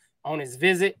staff on his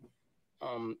visit.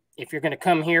 If you're going to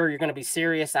come here, you're going to be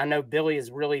serious. I know Billy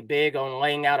is really big on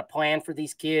laying out a plan for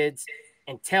these kids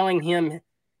and telling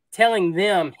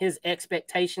them his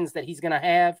expectations that he's going to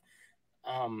have.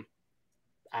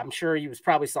 I'm sure he was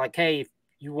probably like, hey, if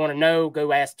you want to know,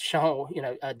 go ask Sean,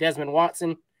 Desmond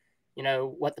Watson,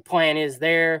 what the plan is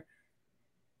there.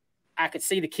 I could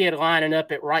see the kid lining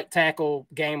up at right tackle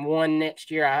game 1 next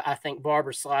year. I think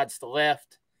Barber slides to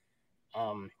left.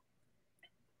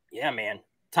 Yeah, man.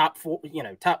 Top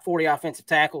 40 offensive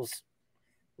tackles.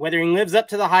 Whether he lives up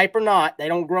to the hype or not, they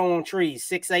don't grow on trees.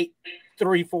 6'8",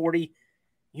 340.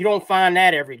 You don't find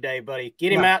that every day, buddy.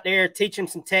 Get him out there, teach him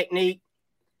some technique.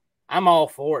 I'm all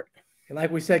for it. And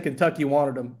like we said, Kentucky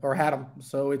wanted him or had him.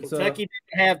 So it's Kentucky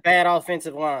didn't have bad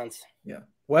offensive lines. Yeah.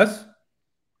 Wes?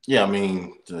 Yeah, I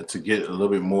mean, to get a little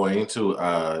bit more into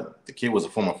the kid was a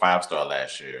former 5-star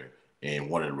last year in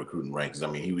one of the recruiting ranks. I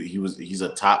mean, he's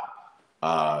a top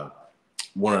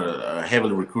one of the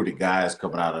heavily recruited guys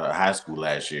coming out of high school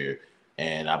last year.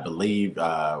 And I believe,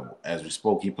 as we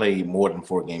spoke, he played more than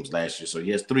 4 games last year. So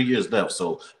he has 3 years left.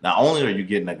 So not only are you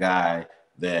getting a guy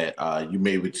that you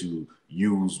may be able to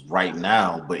use right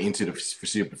now, but into the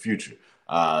foreseeable future.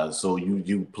 So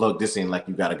you plug this in like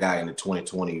you got a guy in the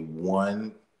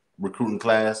 2021 recruiting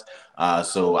class.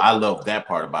 So I love that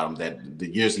part about him, that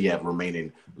the years he have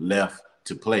remaining left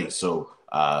to play. So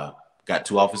got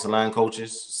 2 offensive line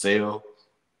coaches, Sale.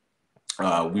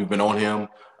 We've been on him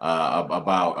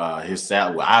about his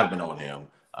salary. Well, I've been on him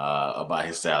about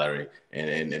his salary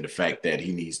and the fact that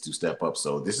he needs to step up.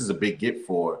 So this is a big get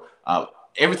for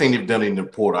everything they've done in the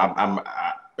portal. I'm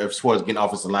as far as getting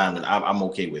offensive linemen, I'm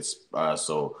okay with.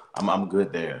 So I'm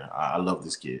good there. I love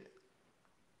this kid.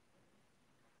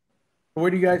 Where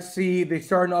do you guys see the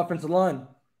starting offensive line?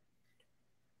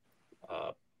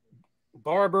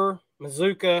 Barber,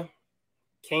 Mazuka,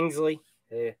 Kingsley.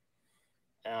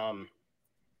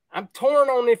 I'm torn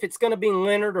on if it's going to be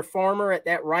Leonard or Farmer at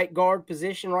that right guard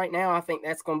position right now. I think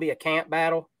that's going to be a camp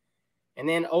battle. And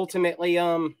then ultimately,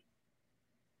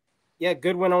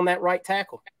 Goodwin on that right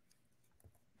tackle.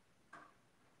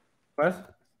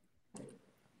 What?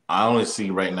 I only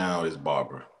see right now is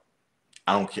Barber.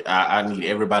 I don't care. I need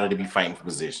everybody to be fighting for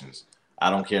positions. I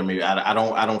don't care. Maybe I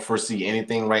don't foresee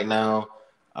anything right now.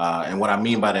 And what I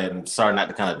mean by that, and sorry not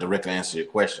to kind of directly answer your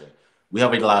question, we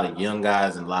have a lot of young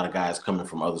guys and a lot of guys coming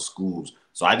from other schools.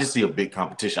 So I just see a big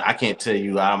competition. I can't tell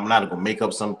you. I'm not gonna make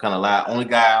up some kind of lie. Only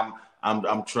guy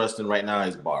I'm trusting right now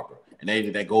is Barber, and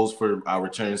that goes for our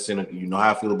returning center. You know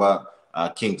how I feel about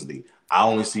Kingsley. I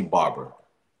only see Barber,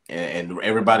 and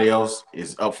everybody else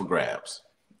is up for grabs.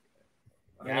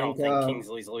 Yeah, I don't think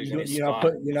Kingsley's losing his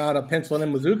spot. You're not a pencil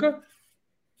in Mazuka?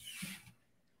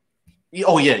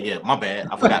 Oh yeah, my bad.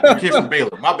 I forgot. The kid from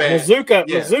Baylor. My bad. Mazuka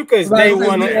is day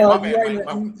one.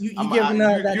 You giving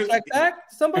that check back?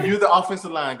 Somebody? You're the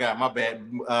offensive line guy. My bad.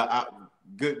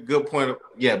 Good point.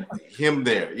 Yeah, him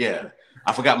there. Yeah,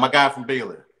 I forgot my guy from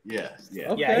Baylor. Yeah.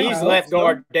 Okay. Yeah, he's left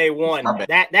guard day one.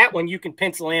 That one you can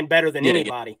pencil in better than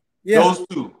anybody. Yeah. Those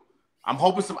two. I'm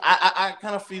hoping I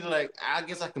kind of feel like I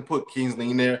guess I can put Kingsley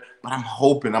in there, but I'm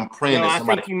hoping, I'm praying that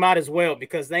somebody. I think you might as well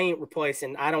because they ain't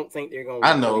replacing. I don't think they're going to.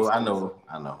 I know.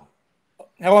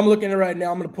 How I'm looking at it right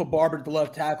now, I'm going to put Barber at the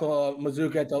left tackle,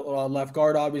 Mazuka at the left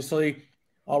guard, obviously.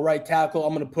 Right tackle,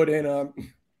 I'm going to put in, our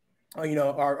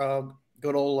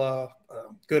good old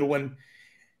Goodwin.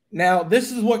 Now,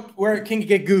 this is where it can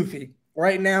get goofy.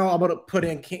 Right now, I'm going to put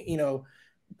in,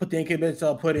 put the incumbents.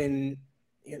 I'll put in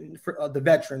for the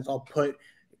veterans. I'll put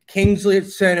Kingsley at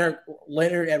center,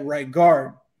 Leonard at right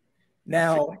guard.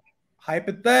 Now,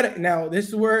 Now, this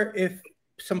is where if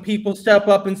some people step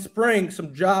up in spring,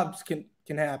 some jobs can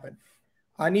happen.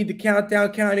 I need the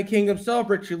Countdown County King himself,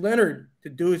 Richie Leonard, to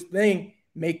do his thing,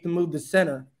 make the move to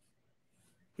center.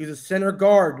 He's a center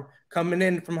guard coming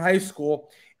in from high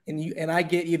school, and I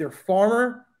get either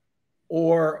Farmer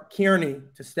or Kearney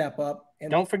to step up. And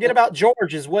don't forget about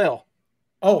George as well.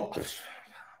 Oh,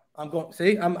 I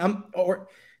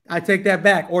take that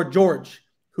back. Or George,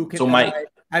 who can. So Mike,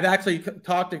 I've actually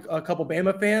talked to a couple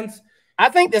Bama fans. I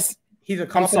think he's a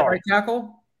confident right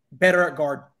tackle, better at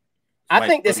guard. I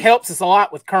think this helps us a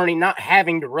lot with Kearney not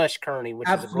having to rush Kearney, which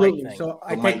is a great thing. So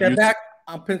I take that back.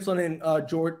 I'm penciling in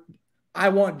George. I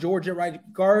want George at right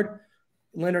guard,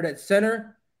 Leonard at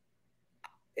center.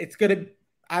 It's gonna.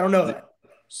 I don't know that.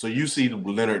 So you see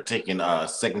Leonard taking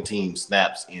second team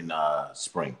snaps in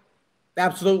spring?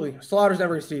 Absolutely. Slaughter's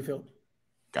never going to see the field.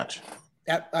 Gotcha.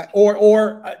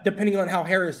 Or depending on how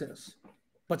Harris is.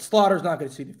 But Slaughter's not going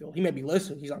to see the field. He may be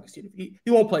listening. He's not going to see the field.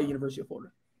 He won't play at University of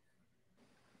Florida.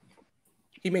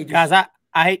 He made you. Guys,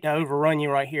 I hate to overrun you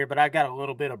right here, but I got a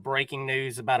little bit of breaking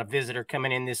news about a visitor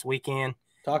coming in this weekend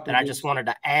that I just wanted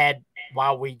to add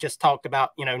while we just talked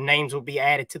about, names will be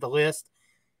added to the list.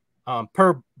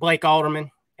 Per Blake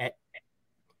Alderman at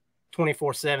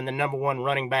 24/7, the number one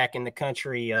running back in the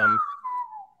country,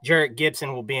 Jarrett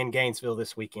Gibson will be in Gainesville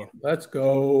this weekend. Let's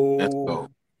go. Let's go.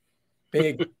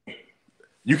 Big.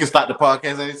 You can stop the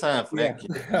podcast anytime for that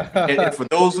kid. And for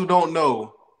those who don't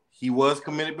know, he was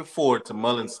committed before to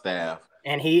Mullen's staff.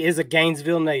 And he is a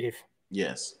Gainesville native.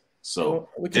 Yes. So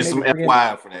just some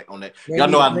FYI for that on that. Y'all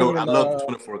know I love the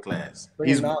 24 class.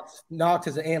 He's Knox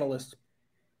as an analyst.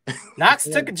 Knox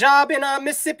took a job in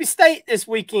Mississippi State this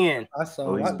weekend. I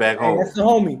saw. He's back home. That's the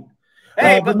homie.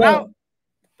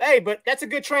 But that's a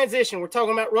good transition. We're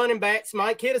talking about running backs.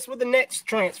 Mike, hit us with the next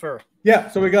transfer. Yeah,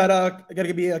 so we got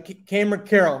to be Cameron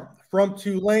Carroll from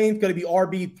Tulane. Going to be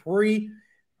RB3.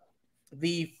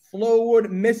 The Flowood,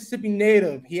 Mississippi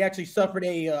native. He actually suffered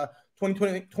a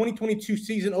 2022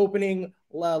 season opening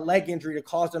leg injury that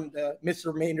caused him to miss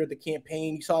the remainder of the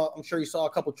campaign. I'm sure you saw a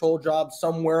couple troll jobs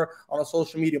somewhere on the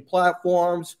social media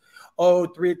platforms.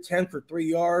 3 of 10 for 3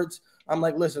 yards. I'm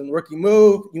like, listen, rookie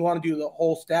move. You want to do the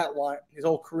whole stat line, his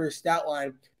whole career stat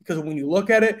line, because when you look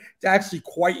at it, it's actually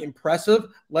quite impressive.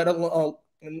 Let alone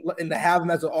and to have him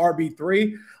as an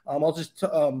RB3. I'll just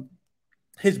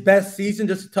his best season,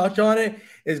 just to touch on it,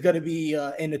 is going to be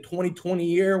in the 2020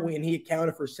 year when he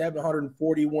accounted for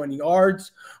 741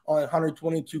 yards on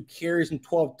 122 carries and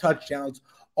 12 touchdowns,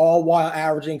 all while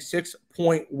averaging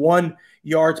 6.1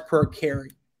 yards per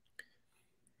carry.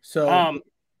 So,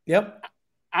 yep.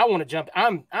 I want to jump.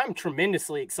 I'm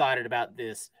tremendously excited about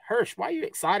this. Hirsch, why are you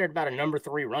excited about a number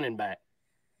 3 running back?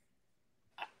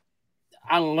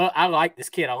 I like this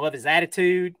kid. I love his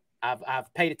attitude.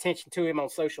 I've paid attention to him on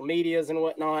social medias and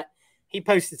whatnot. He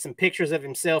posted some pictures of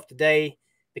himself today.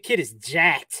 The kid is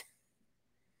jacked.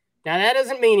 Now, that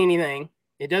doesn't mean anything.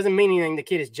 It doesn't mean anything. The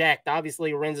kid is jacked.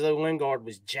 Obviously, Renzo Lingard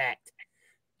was jacked.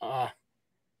 But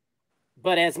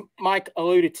as Mike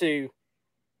alluded to,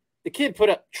 the kid put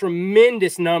up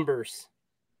tremendous numbers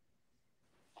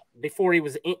before he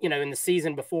was, in the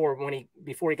season before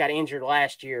he got injured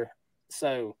last year.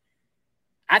 So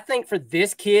I think for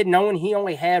this kid, knowing he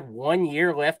only had 1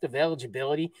 year left of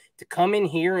eligibility, to come in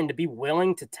here and to be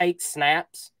willing to take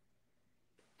snaps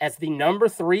as the number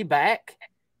 3 back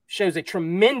shows a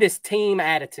tremendous team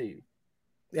attitude.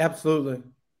 Absolutely.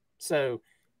 So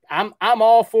I'm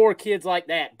all for kids like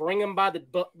that. Bring them by the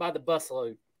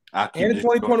busload. And in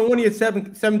 2021, he had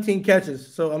 17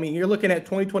 catches. So, I mean, you're looking at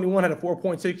 2021 had a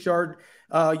 4.6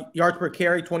 yards per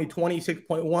carry, 2020,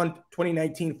 6.1,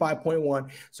 2019,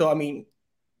 5.1. So, I mean,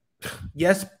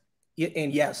 yes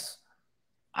and yes.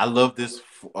 I love this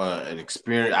an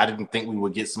experience. I didn't think we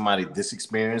would get somebody this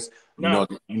experienced. No.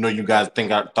 You guys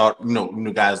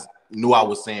guys knew I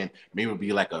was saying maybe it would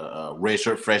be like a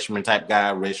redshirt freshman type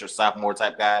guy, redshirt sophomore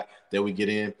type guy that we get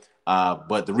in.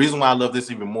 But the reason why I love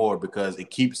this even more because it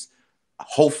keeps,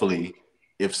 hopefully,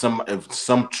 if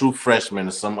some true freshman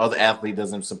or some other athlete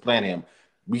doesn't supplant him,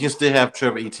 we can still have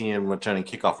Trevor Etienne returning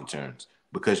kickoff returns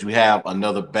because we have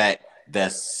another back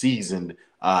that's seasoned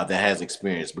that has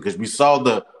experience. Because we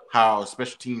saw how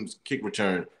special teams kick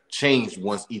return changed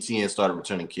once Etienne started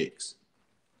returning kicks.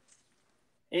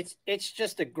 It's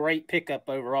just a great pickup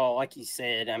overall, like you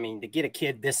said. I mean, to get a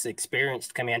kid this experienced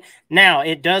to come in. Now,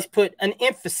 it does put an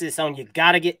emphasis on you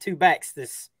got to get 2 backs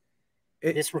this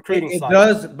recruiting cycle. It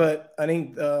does, but I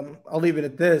think I'll leave it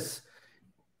at this.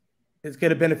 It's going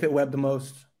to benefit Webb the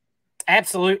most.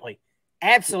 Absolutely.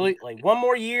 Absolutely. 1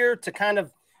 more year to kind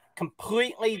of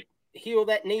completely heal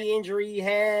that knee injury he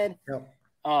had.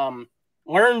 Yep.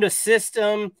 Learn the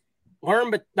system.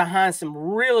 Learn behind some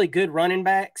really good running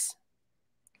backs.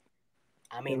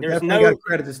 I mean, there's no got to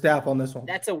credit the staff on this one.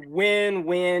 That's a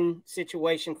win-win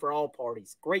situation for all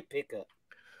parties. Great pickup.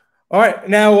 All right,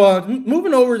 now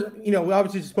moving over. We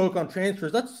obviously spoke on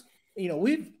transfers. Let's,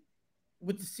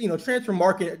 with this, transfer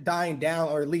market dying down,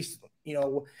 or at least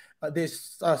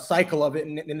this cycle of it,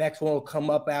 and the next one will come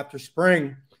up after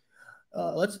spring.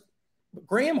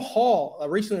 Graham Hall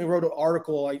recently wrote an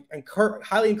article. I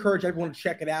highly encourage everyone to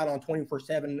check it out on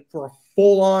 24/7 for a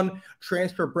full-on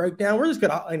transfer breakdown. We're just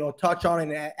gonna touch on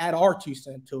it and add our 2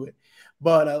 cents to it.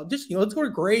 But let's go to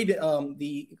grade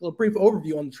the brief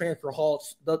overview on the transfer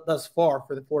hauls thus far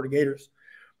for the Florida Gators.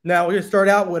 Now we're gonna start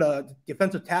out with a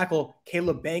defensive tackle,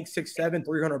 Caleb Banks, 6'7",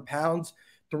 300 pounds,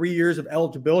 3 years of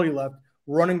eligibility left.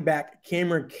 Running back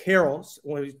Cameron Carroll,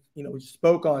 we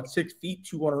spoke on, 6 feet,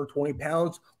 220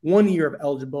 pounds, 1 year of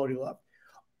eligibility left.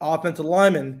 Offensive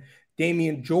lineman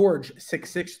Damian George,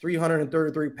 6'6",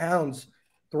 333 pounds,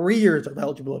 3 years of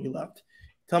eligibility left.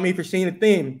 Tell me if you're seeing a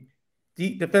theme.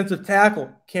 Defensive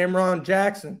tackle, Cameron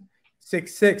Jackson,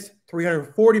 6'6",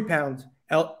 340 pounds,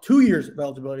 2 years of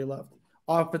eligibility left.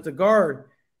 Offensive guard,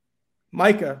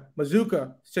 Micah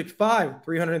Mazuka, 6'5",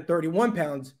 331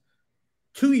 pounds,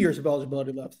 2 years of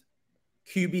eligibility left.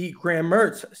 QB Graham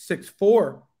Mertz,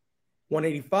 6'4",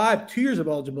 185, 2 years of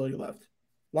eligibility left.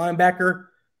 Linebacker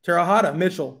Terahata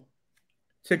Mitchell,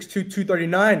 6'2",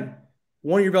 239,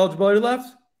 1 year of eligibility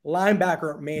left.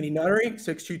 Linebacker Manny Nunnery,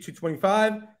 6'2",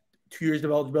 225, 2 years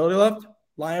of eligibility left.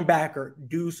 Linebacker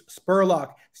Deuce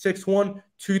Spurlock, 6'1",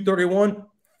 231,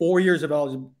 4 years of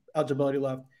eligibility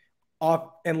left.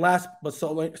 And last but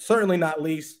certainly not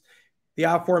least, the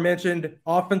aforementioned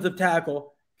offensive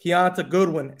tackle Keonta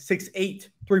Goodwin, 6'8",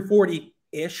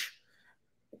 340-ish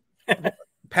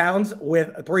pounds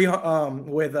with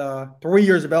 3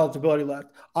 years of eligibility left.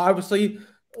 Obviously,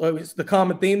 it's the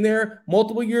common theme there: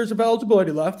 multiple years of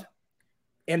eligibility left,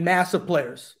 and massive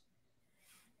players.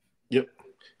 Yep,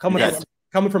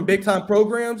 coming from big time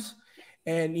programs.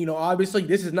 And, obviously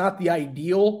this is not the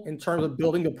ideal in terms of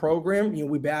building a program.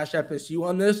 We bash FSU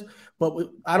on this, but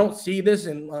I don't see this.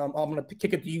 And I'm going to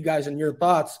kick it to you guys and your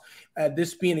thoughts at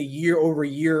this being a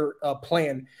year-over-year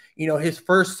plan. His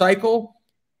first cycle,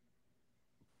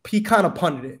 he kind of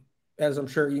punted it, as I'm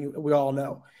sure we all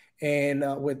know.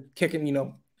 And with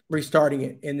kicking, restarting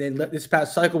it. And then this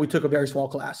past cycle, we took a very small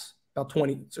class, about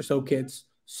 20 or so kids.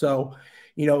 So,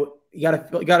 you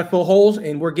gotta fill holes,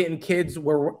 and we're getting kids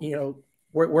where,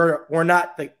 we're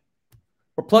not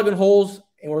we're plugging holes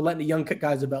and we're letting the young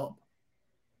guys develop.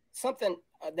 Something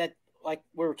that, like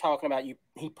we were talking about,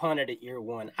 he punted at year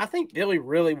one. I think Billy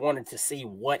really wanted to see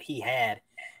what he had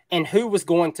and who was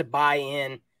going to buy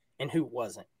in and who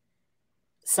wasn't.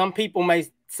 Some people may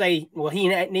say, well, he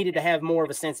needed to have more of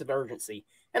a sense of urgency.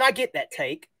 And I get that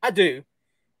take. I do.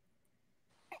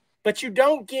 But you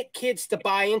don't get kids to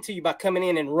buy into you by coming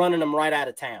in and running them right out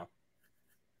of town.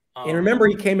 And remember,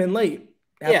 he came in late.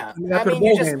 You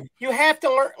have to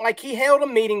learn. Like, he held a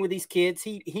meeting with these kids.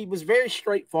 He was very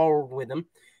straightforward with them.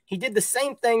 He did the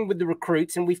same thing with the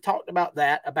recruits, and we've talked about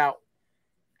that, about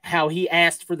how he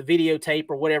asked for the videotape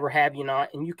or whatever have you not,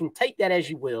 and you can take that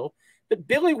as you will. But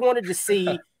Billy wanted to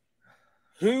see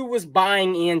who was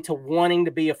buying into wanting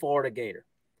to be a Florida Gator.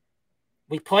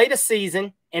 We played a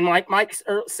season, and like Mike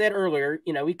said earlier,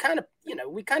 we kind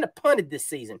of punted this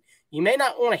season. You may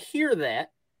not want to hear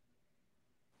that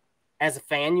as a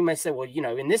fan. You may say, well,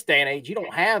 in this day and age, you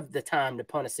don't have the time to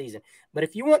punt a season. But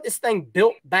if you want this thing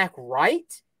built back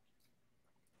right,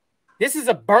 this is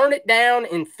a burn it down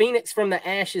in Phoenix from the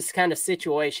ashes kind of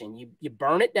situation. You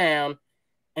burn it down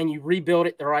and you rebuild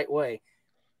it the right way.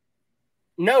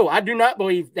 No, I do not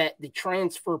believe that the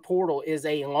transfer portal is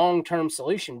a long-term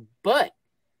solution, but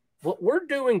what we're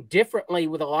doing differently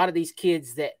with a lot of these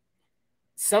kids that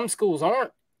some schools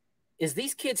aren't is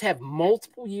these kids have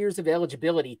multiple years of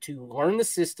eligibility to learn the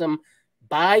system,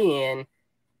 buy in,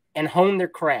 and hone their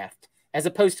craft, as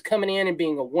opposed to coming in and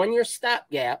being a one-year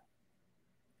stopgap,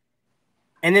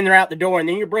 and then they're out the door, and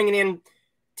then you're bringing in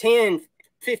 10,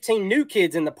 15 new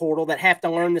kids in the portal that have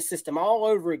to learn the system all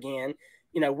over again.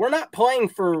 We're not playing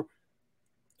for,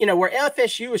 where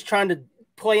FSU is trying to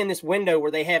play in this window where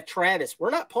they have Travis.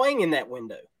 We're not playing in that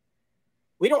window.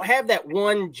 We don't have that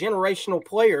one generational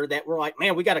player that we're like,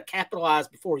 man, we got to capitalize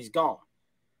before he's gone.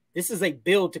 This is a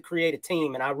build to create a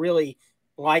team, and I really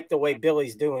like the way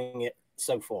Billy's doing it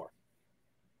so far.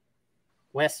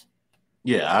 Wes?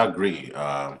 Yeah, I agree.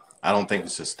 I don't think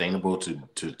it's sustainable to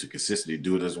consistently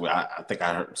do it this way. I think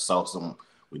I saw some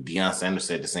with Deion Sanders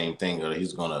said the same thing.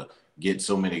 He's going to get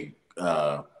so many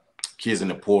kids in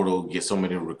the portal, get so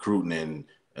many recruiting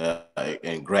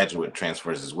and graduate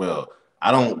transfers as well. I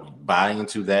don't buy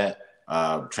into that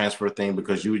transfer thing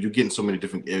because you're getting so many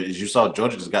different. As you saw,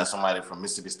 Georgia just got somebody from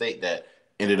Mississippi State that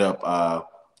ended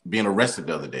up being arrested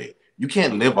the other day. You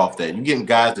can't live off that. You're getting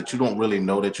guys that you don't really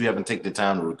know, that you haven't taken the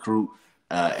time to recruit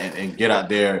and get out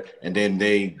there, and then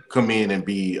they come in and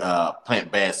be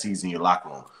plant bad seeds in your locker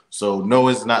room. So no,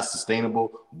 it's not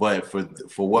sustainable. But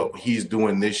for what he's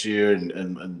doing this year,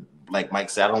 and like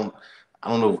Mike said, I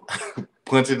don't know if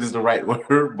punted is the right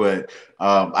word, but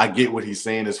I get what he's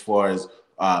saying as far as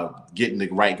getting the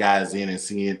right guys in and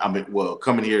seeing.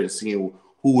 Coming here and seeing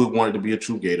who would want to be a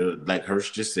true Gator, like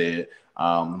Hirsch just said.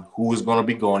 Who is going to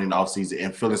be going in the offseason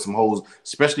and filling some holes,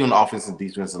 especially on the offensive and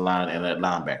defensive line and at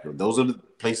linebacker. Those are the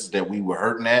places that we were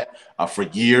hurting at for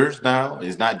years now.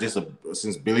 It's not just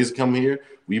since Billy's come here.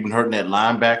 We've been hurting at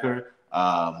linebacker,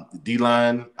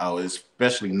 D-line,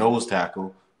 especially nose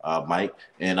tackle, Mike,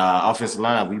 and offensive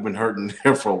line. We've been hurting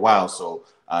there for a while. So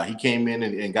he came in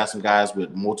and got some guys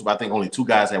with multiple. I think only 2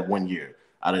 guys have 1 year.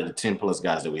 out of the 10+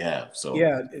 guys that we have. So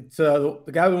yeah, it's the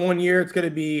guy with 1 year. It's going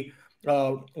to be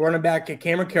running back at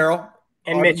Cameron Carroll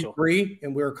and Mitchell.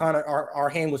 And we were kind of our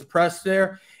hand was pressed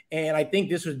there. And I think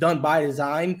this was done by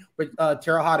design with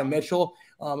Terrell Hott and Mitchell.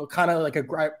 Kind of like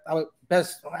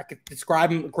I could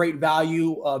describe him, great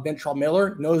value. Ventrell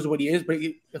Miller knows what he is, but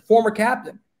a former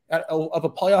captain of a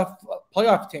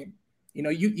playoff team. You know,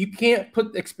 you can't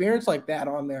put experience like that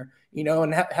on there, you know,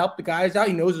 and help the guys out.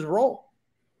 He knows his role.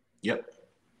 Yep.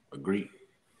 Agreed.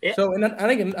 Yeah. So, and I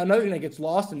think another thing that gets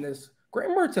lost in this,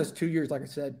 Graham Mertz has 2 years, like I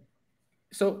said.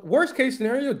 So, worst case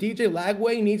scenario, DJ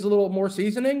Lagway needs a little more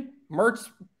seasoning. Mertz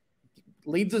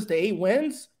leads us to 8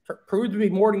 wins, proved to be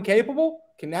more than capable,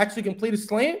 can actually complete a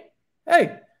slant.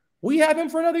 Hey, we have him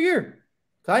for another year.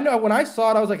 So I know when I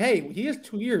saw it, I was like, hey, he has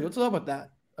 2 years. What's up with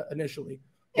that initially?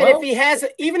 And if he has,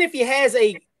 even if he has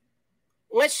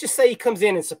let's just say he comes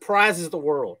in and surprises the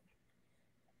world,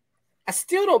 I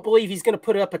still don't believe he's going to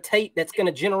put up a tape that's going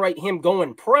to generate him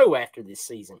going pro after this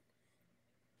season.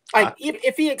 Like,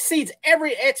 if he exceeds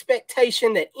every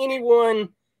expectation that anyone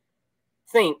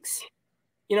thinks,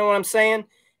 you know what I'm saying?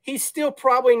 He's still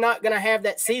probably not going to have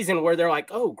that season where they're like,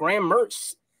 oh, Graham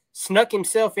Mertz snuck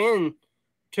himself in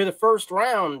to the first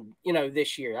round, you know,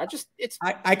 this year.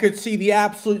 I could see the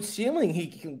absolute ceiling. He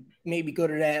can maybe go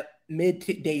to that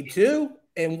day 2.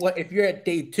 And what if you're at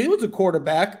day 2 as a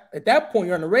quarterback, at that point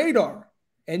you're on the radar.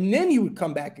 And then you would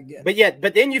come back again.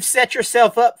 But then you've set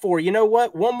yourself up for, you know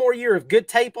what, one more year of good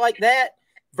tape like that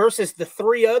versus the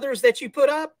 3 others that you put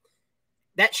up.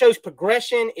 That shows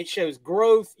progression. It shows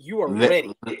growth. You are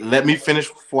ready. Let me finish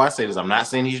before I say this. I'm not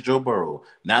saying he's Joe Burrow.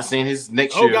 Not saying his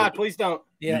next year. Oh, God, please don't.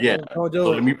 Yeah. Don't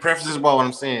do it. Let me preface this by what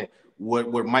I'm saying.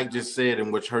 What Mike just said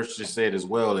and what Hurst just said as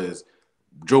well is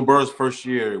Joe Burrow's first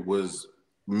year was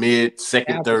mid,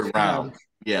 second, third round.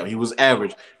 Yeah, he was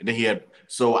average. And then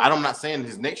I'm not saying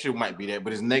his next year might be that,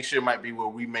 but his next year might be where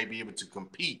we may be able to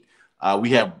compete.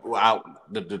 We have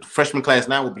the freshman class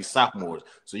now will be sophomores.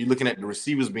 So you're looking at the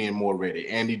receivers being more ready.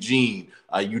 Andy Jean,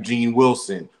 Eugene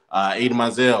Wilson, Aiden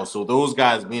Mizell. So those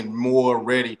guys being more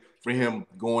ready for him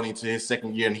going into his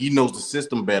second year. And he knows the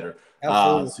system better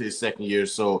his second year.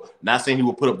 So not saying he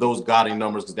will put up those gaudy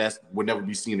numbers because that would never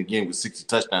be seen again with 60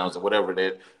 touchdowns or whatever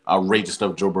that outrageous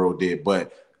stuff Joe Burrow did.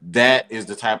 But that is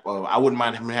the type of – I wouldn't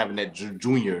mind him having that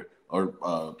junior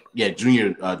Joe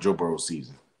Burrow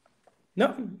season.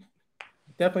 No.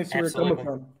 Definitely see where it's coming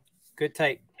from. Good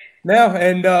take. Now,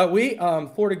 and we,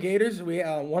 Florida Gators, we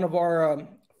one of our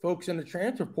folks in the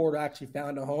transfer portal actually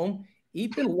found a home.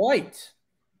 Ethan White,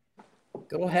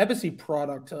 good old Hevesy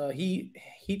product. He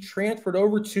transferred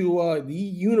over to the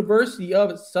University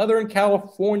of Southern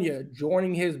California,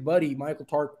 joining his buddy Michael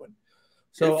Tarquin.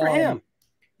 So good for him.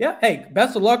 Yeah. Hey,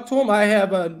 best of luck to him. I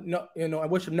have I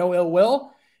wish him no ill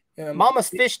will. Mama's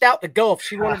fished out the Gulf.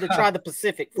 She wanted to try the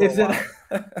Pacific for a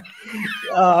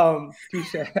while.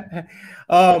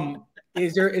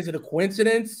 Is it a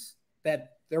coincidence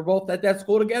that they're both at that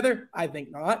school together? I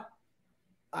think not.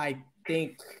 I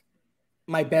think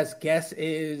my best guess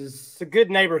is it's a good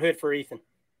neighborhood for Ethan.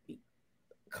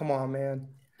 Come on, man.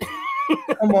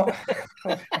 Come on.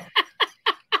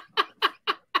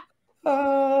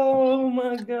 Oh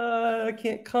my God. I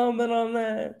can't comment on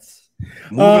that.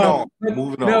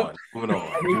 Moving on.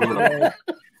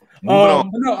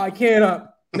 No, I can't.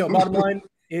 Bottom line,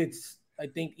 I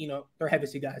think, they're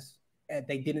Hevesy guys, and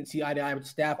they didn't see eye to eye with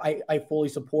staff. I fully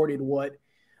supported what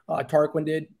Tarquin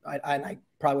did. I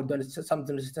probably would have done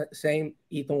something the same.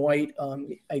 Ethan White,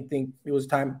 I think it was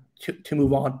time to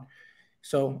move on.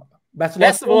 So best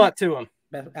of luck to him.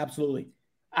 Absolutely.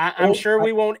 I'm sure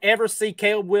we won't ever see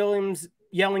Caleb Williams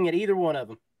yelling at either one of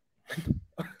them.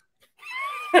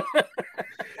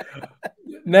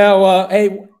 Now,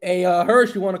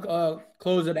 Hirsch, you want to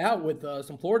close it out with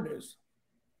some Florida news?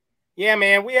 Yeah,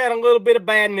 man, we had a little bit of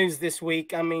bad news this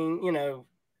week. I mean,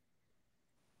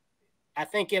 I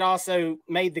think it also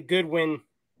made the Goodwin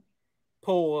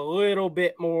pull a little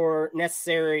bit more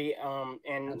necessary and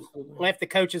Absolutely. left the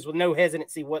coaches with no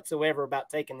hesitancy whatsoever about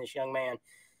taking this young man.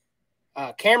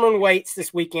 Cameron Waits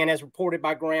this weekend, as reported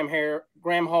by Graham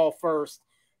Hall first,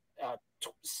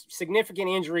 significant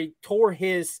injury, tore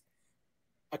his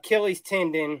Achilles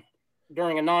tendon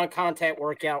during a non-contact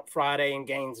workout Friday in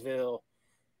Gainesville.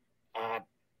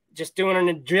 Just doing an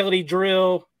agility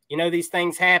drill. These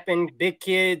things happen. Big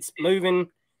kids moving.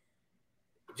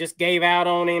 Just gave out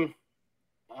on him.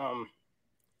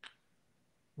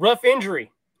 Rough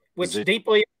injury, which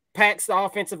deeply impacts the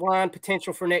offensive line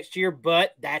potential for next year,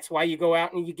 but that's why you go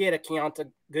out and you get a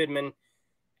Keonta Goodman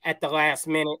at the last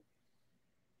minute.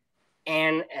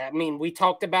 And, I mean, we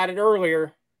talked about it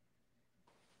earlier.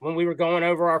 when we were going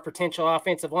over our potential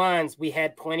offensive lines, we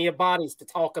had plenty of bodies to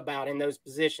talk about in those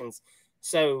positions.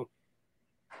 So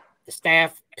the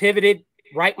staff pivoted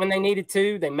right when they needed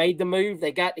to. They made the move.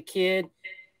 They got the kid.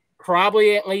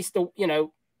 Probably at least,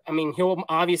 he'll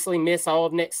obviously miss all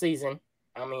of next season.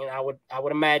 I mean, I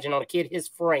would imagine on a kid his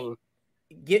frame.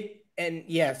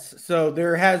 Yes, so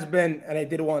there has been, and I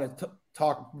did want to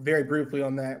talk very briefly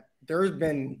on that. There's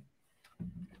been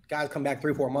guys come back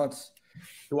 3-4 months.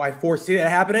 Do I foresee that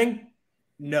happening?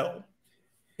 No.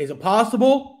 Is it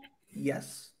possible?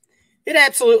 Yes. It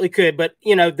absolutely could. But,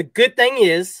 the good thing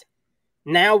is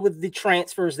now with the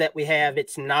transfers that we have,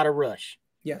 it's not a rush.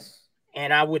 Yes.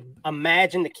 And I would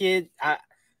imagine the kid, I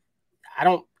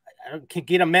could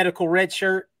get a medical red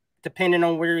shirt depending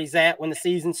on where he's at when the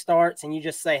season starts. And you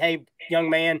just say, hey, young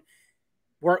man,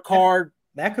 work hard.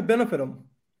 That could benefit him.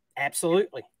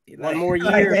 Absolutely. One more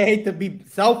year. I hate to be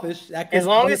selfish. As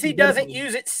long as he doesn't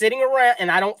use it sitting around, and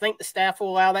I don't think the staff will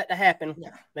allow that to happen.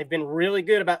 Yeah. They've been really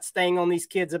good about staying on these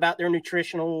kids about their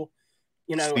nutritional,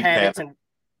 habits and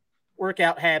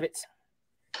workout habits.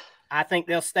 I think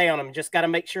they'll stay on him. Just got to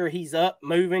make sure he's up,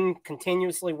 moving,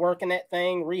 continuously working that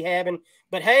thing, rehabbing.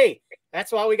 But, hey,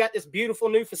 that's why we got this beautiful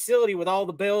new facility with all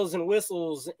the bells and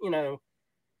whistles, in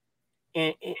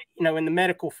the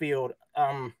medical field.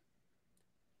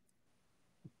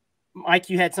 Mike,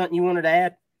 you had something you wanted to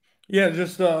add? Yeah,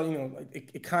 just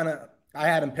it kind of, I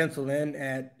had him penciled in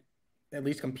at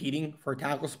least competing for a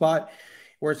tackle spot.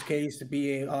 Worst case to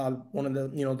be one of the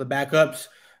the backups.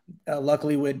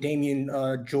 Luckily with Damian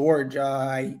George,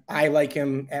 I like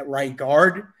him at right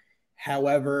guard.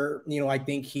 However, I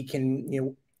think he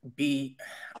can be.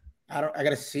 I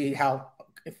got to see how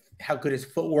good his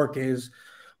footwork is.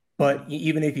 But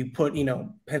even if you put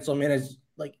pencil him in as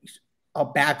like a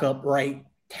backup right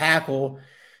tackle,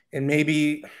 and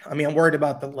maybe I'm worried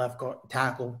about the left guard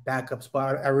tackle backup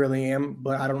spot. I really am,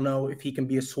 but I don't know if he can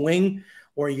be a swing,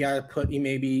 or you got to put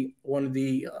maybe one of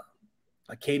the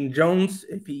Caden Jones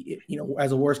if he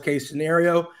as a worst case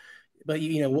scenario. But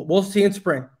we'll see in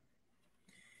spring.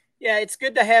 Yeah, it's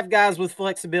good to have guys with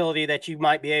flexibility that you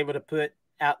might be able to put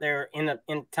out there in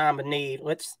time of need.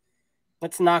 Let's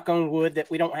knock on wood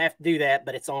that we don't have to do that,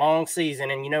 but it's a long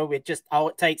season, and it just all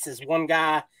it takes is one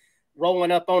guy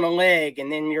rolling up on a leg, and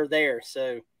then you're there.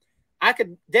 So I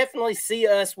could definitely see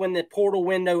us when the portal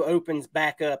window opens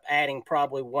back up, adding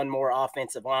probably one more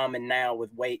offensive lineman now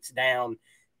with weights down,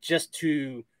 just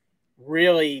to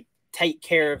really take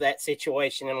care of that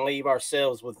situation and leave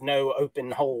ourselves with no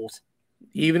open holes.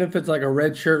 Even if it's like a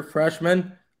redshirt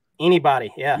freshman,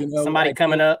 anybody, yeah, somebody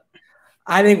coming up.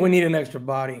 I think we need an extra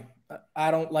body.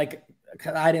 I think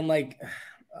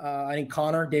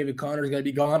David Connor's got to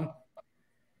be gone.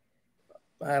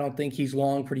 I don't think he's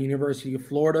long for the University of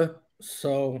Florida.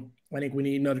 So I think we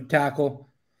need another tackle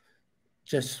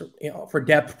just, for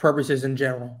depth purposes in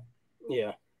general.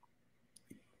 Yeah.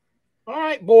 All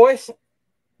right, boys.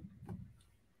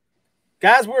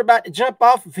 Guys, we're about to jump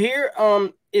off of here.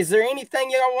 Is there anything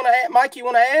y'all want to add? Mike, you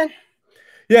want to add?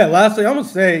 Yeah, lastly, I'm going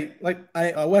to say,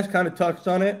 Wes kind of touched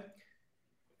on it.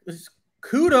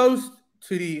 Kudos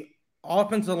to the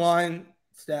offensive line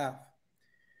staff.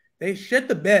 They shit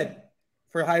the bed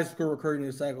for high school recruiting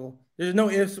this cycle. There's no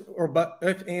ifs,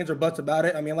 ands, or buts about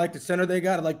it. I like the center they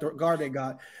got. I like the guard they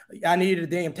got. I needed a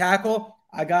damn tackle.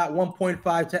 I got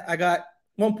 1.5. I got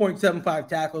 1.75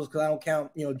 tackles because I don't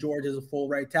count, George as a full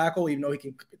right tackle, even though he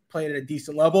can play at a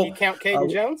decent level. You count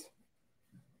Caden Jones?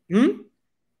 You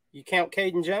count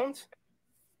Caden Jones?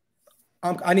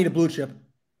 I need a blue chip.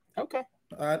 Okay.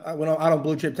 I don't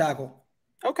blue chip tackle.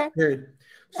 Okay. Period.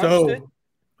 So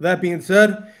that being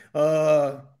said,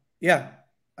 yeah,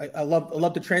 I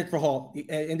love the transfer haul.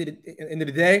 End of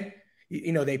the day,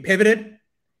 they pivoted.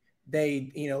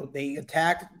 They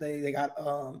attacked. They got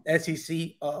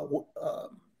SEC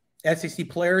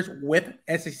players with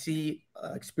SEC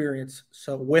experience.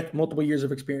 So with multiple years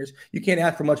of experience, you can't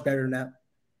ask for much better than that.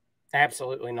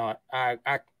 Absolutely not. I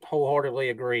wholeheartedly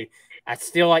agree. I'd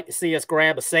still like to see us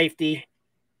grab a safety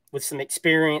with some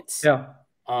experience. Yeah.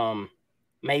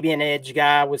 Maybe an edge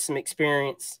guy with some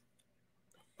experience.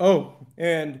 Oh,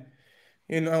 and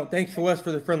thanks for Wes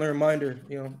for the friendly reminder.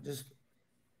 Just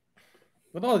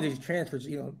with all of these transfers,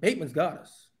 Bateman's got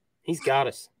us. He's got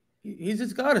us. He's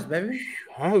just got us, baby.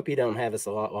 I hope he don't have us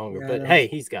a lot longer, but hey,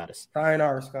 he's got us.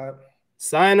 Sayonara, Scott.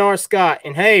 Sayonara, Scott.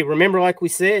 And hey, remember, like we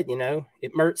said,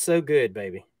 it merts so good,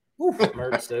 baby. Oof. It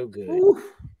merts so good. Oof.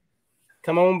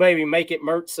 Come on, baby, make it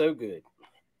mert so good.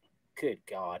 Good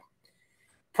God.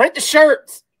 Print the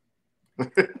shirts.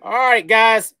 All right,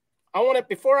 guys.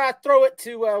 Before I throw it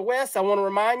to Wes, I want to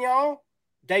remind y'all,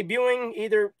 debuting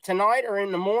either tonight or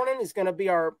in the morning is going to be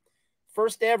our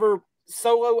first ever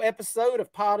solo episode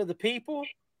of Pod of the People,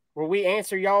 where we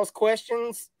answer y'all's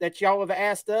questions that y'all have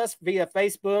asked us via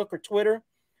Facebook or Twitter.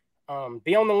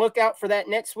 Be on the lookout for that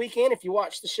next weekend. If you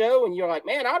watch the show and you're like,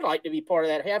 man, I'd like to be part of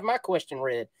that, have my question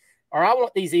read, or I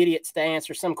want these idiots to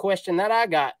answer some question that I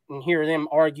got and hear them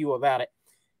argue about it.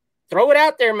 Throw it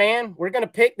out there, man. We're going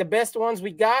to pick the best ones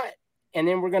we got, and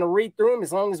then we're going to read through them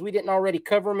as long as we didn't already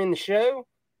cover them in the show.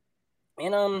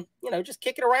 And, just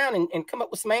kick it around and come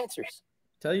up with some answers.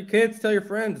 Tell your kids, tell your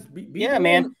friends. Be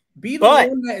man. Be the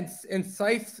one that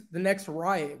incites the next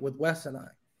riot with Wes and I.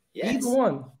 Yes. Be the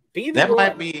one. That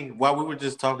might be, while we were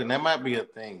just talking, that might be a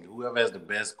thing. Whoever has the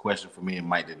best question for me and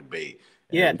Mike to debate.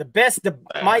 Yeah, the best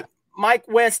Mike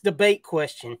West debate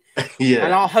question. Yeah.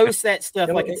 And I'll host that stuff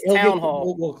like it's town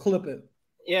hall. We'll clip it.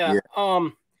 Yeah.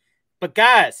 But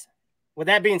guys, with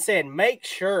that being said, make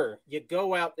sure you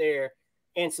go out there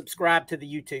and subscribe to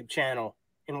the YouTube channel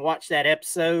and watch that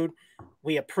episode.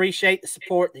 We appreciate the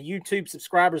support. The YouTube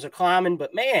subscribers are climbing,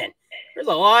 but man, there's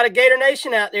a lot of Gator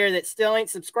Nation out there that still ain't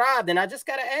subscribed. And I just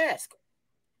got to ask,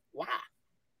 why?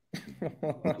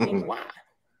 I mean, why?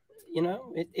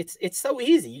 It's so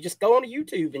easy. You just go on to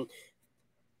YouTube and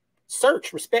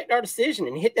search Respect Our Decision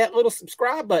and hit that little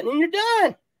subscribe button and you're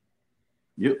done.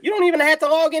 Yep. You don't even have to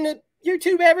log into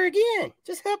YouTube ever again.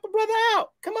 Just help a brother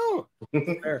out. Come on.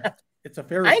 It's a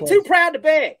fair I ain't too proud to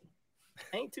beg.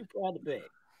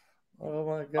 Oh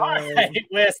my God. All right,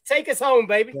 Wes, take us home,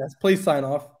 baby. Yes, please sign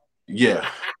off. Yeah.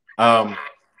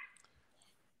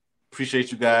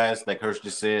 Appreciate you guys. Like Hirsch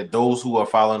just said, those who are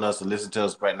following us and listening to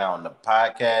us right now on the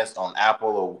podcast, on Apple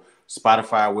or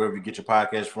Spotify, wherever you get your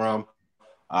podcast from,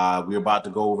 we're about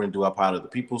to go over and do our Pod of the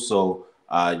People. So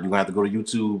you're going to have to go to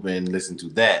YouTube and listen to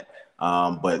that.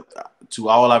 But to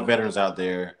all our veterans out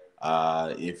there,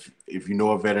 if you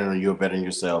know a veteran or you're a veteran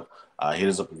yourself, hit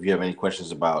us up if you have any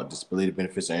questions about disability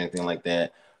benefits or anything like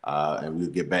that, and we'll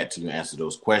get back to you and answer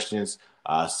those questions.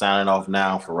 Signing off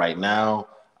now for right now,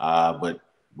 but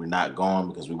we're not going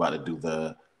because we're about to do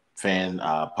the fan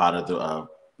part of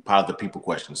the people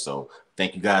questions. So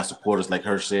thank you guys, support us. Like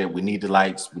Hirsch said, we need the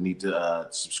likes, we need the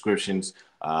subscriptions.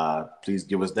 Please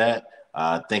give us that.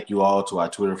 Thank you all to our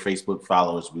Twitter, Facebook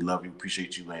followers. We love you,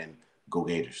 appreciate you, and go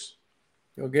Gators.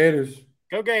 Go Gators.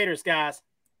 Go Gators, guys.